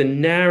 But the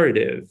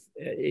narrative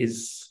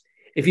is,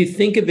 if you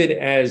think of it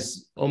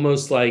as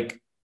almost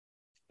like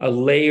a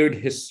layered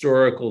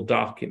historical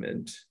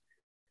document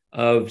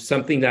of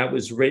something that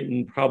was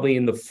written probably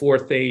in the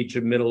fourth age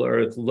of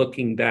Middle-earth,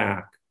 looking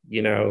back,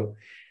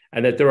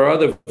 and that there are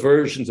other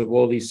versions of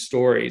all these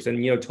stories. And,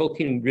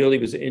 Tolkien really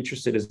was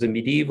interested as a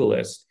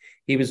medievalist.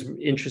 He was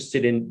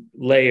interested in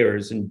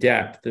layers and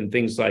depth and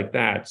things like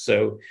that.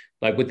 So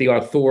like with the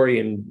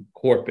Arthurian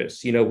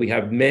corpus, we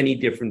have many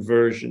different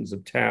versions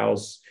of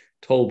tales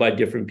told by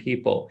different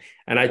people.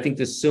 And I think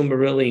the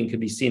Silmarillion could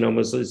be seen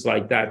almost as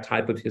like that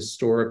type of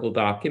historical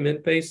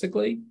document,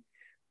 basically.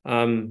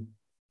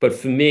 But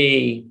for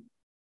me,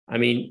 I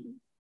mean,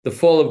 the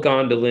fall of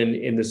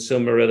Gondolin in the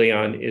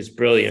Silmarillion is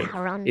brilliant.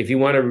 If you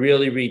want to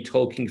really read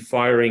Tolkien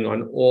firing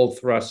on all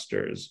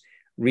thrusters,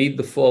 read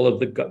the fall of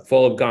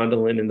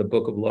Gondolin in the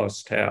Book of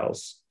Lost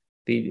Tales,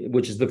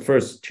 which is the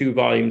first 2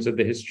 volumes of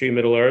the history of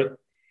Middle-earth.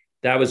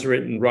 That was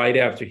written right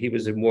after he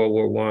was in World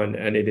War I,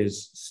 and it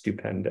is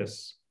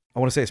stupendous. I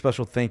want to say a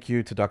special thank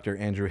you to Dr.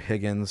 Andrew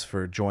Higgins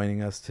for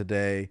joining us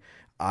today.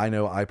 I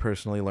know I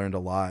personally learned a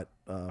lot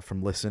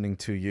from listening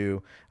to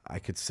you. I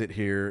could sit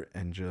here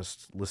and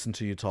just listen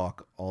to you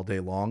talk all day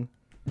long.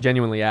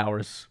 Genuinely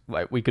hours.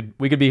 Like we could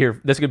be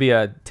here. This could be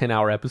a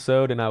 10-hour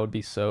episode, and I would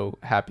be so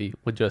happy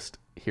with just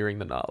hearing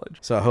the knowledge.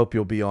 So I hope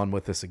you'll be on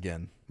with us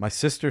again. My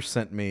sister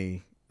sent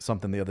me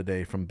something the other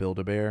day from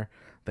Build-A-Bear.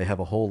 They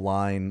have a whole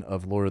line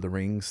of Lord of the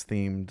Rings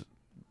themed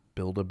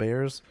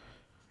Build-A-Bears.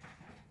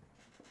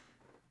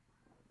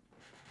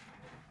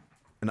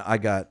 And I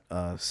got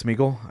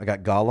Smeagol. I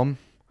got Gollum.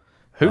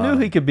 Who knew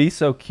he could be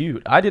so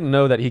cute? I didn't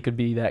know that he could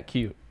be that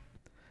cute.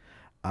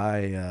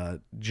 I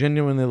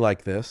genuinely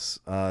like this.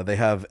 They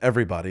have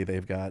everybody.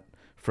 They've got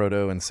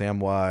Frodo and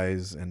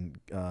Samwise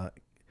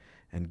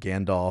and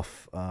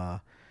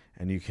Gandalf.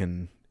 And you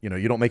can,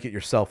 you don't make it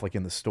yourself like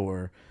in the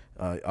store.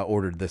 I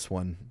ordered this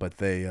one, but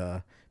they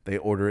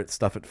order it,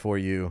 stuff it for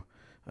you.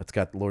 It's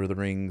got Lord of the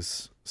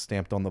Rings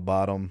stamped on the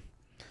bottom.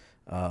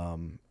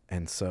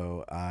 And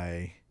so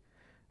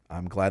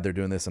I'm glad they're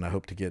doing this, and I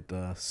hope to get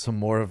some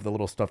more of the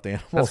little stuffed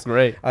animals. That's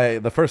great.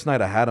 The first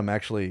night I had him,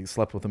 actually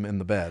slept with him in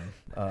the bed.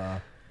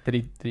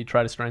 Did he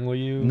try to strangle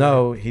you?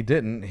 No, he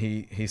didn't.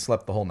 He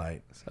slept the whole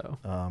night. So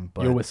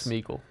but you're with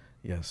Smeagol.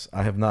 Yes,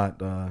 I have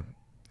not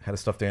had a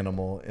stuffed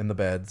animal in the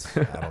beds.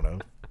 I don't know.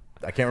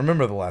 I can't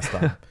remember the last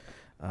time.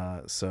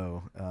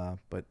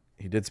 But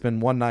he did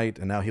spend one night,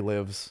 and now he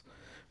lives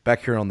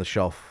back here on the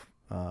shelf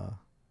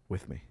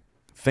with me.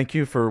 Thank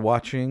you for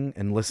watching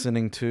and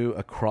listening to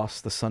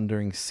Across the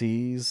Sundering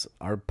Seas.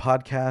 Our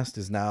podcast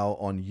is now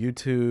on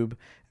YouTube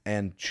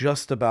and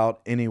just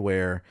about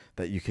anywhere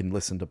that you can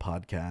listen to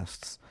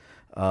podcasts.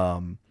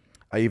 I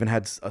even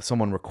had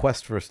someone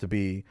request for us to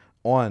be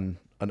on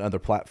another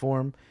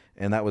platform,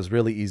 and that was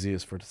really easy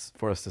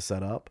for us to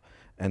set up.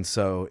 And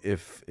so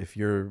if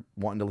you're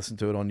wanting to listen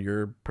to it on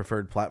your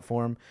preferred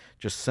platform,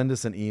 just send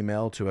us an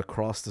email to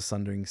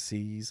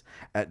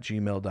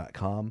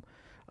acrossthesunderingseas@gmail.com.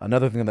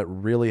 Another thing that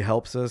really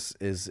helps us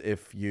is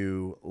if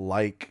you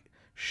like,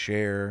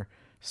 share,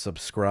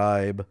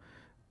 subscribe,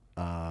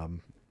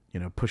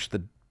 push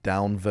the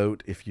down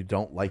vote if you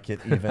don't like it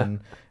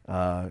even,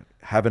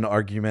 have an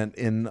argument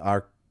in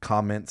our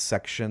comments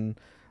section.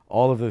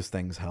 All of those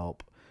things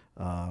help.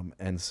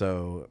 And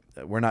so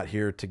we're not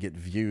here to get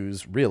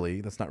views,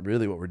 really. That's not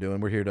really what we're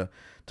doing. We're here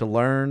to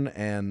learn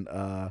and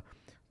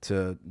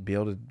to be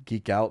able to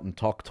geek out and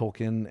talk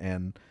Tolkien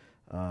and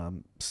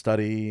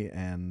study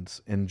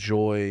and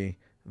enjoy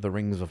the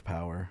Rings of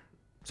Power.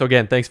 So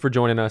again, thanks for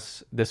joining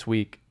us this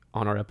week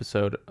on our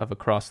episode of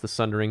Across the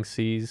Sundering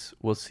Seas.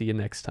 We'll see you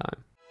next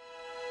time.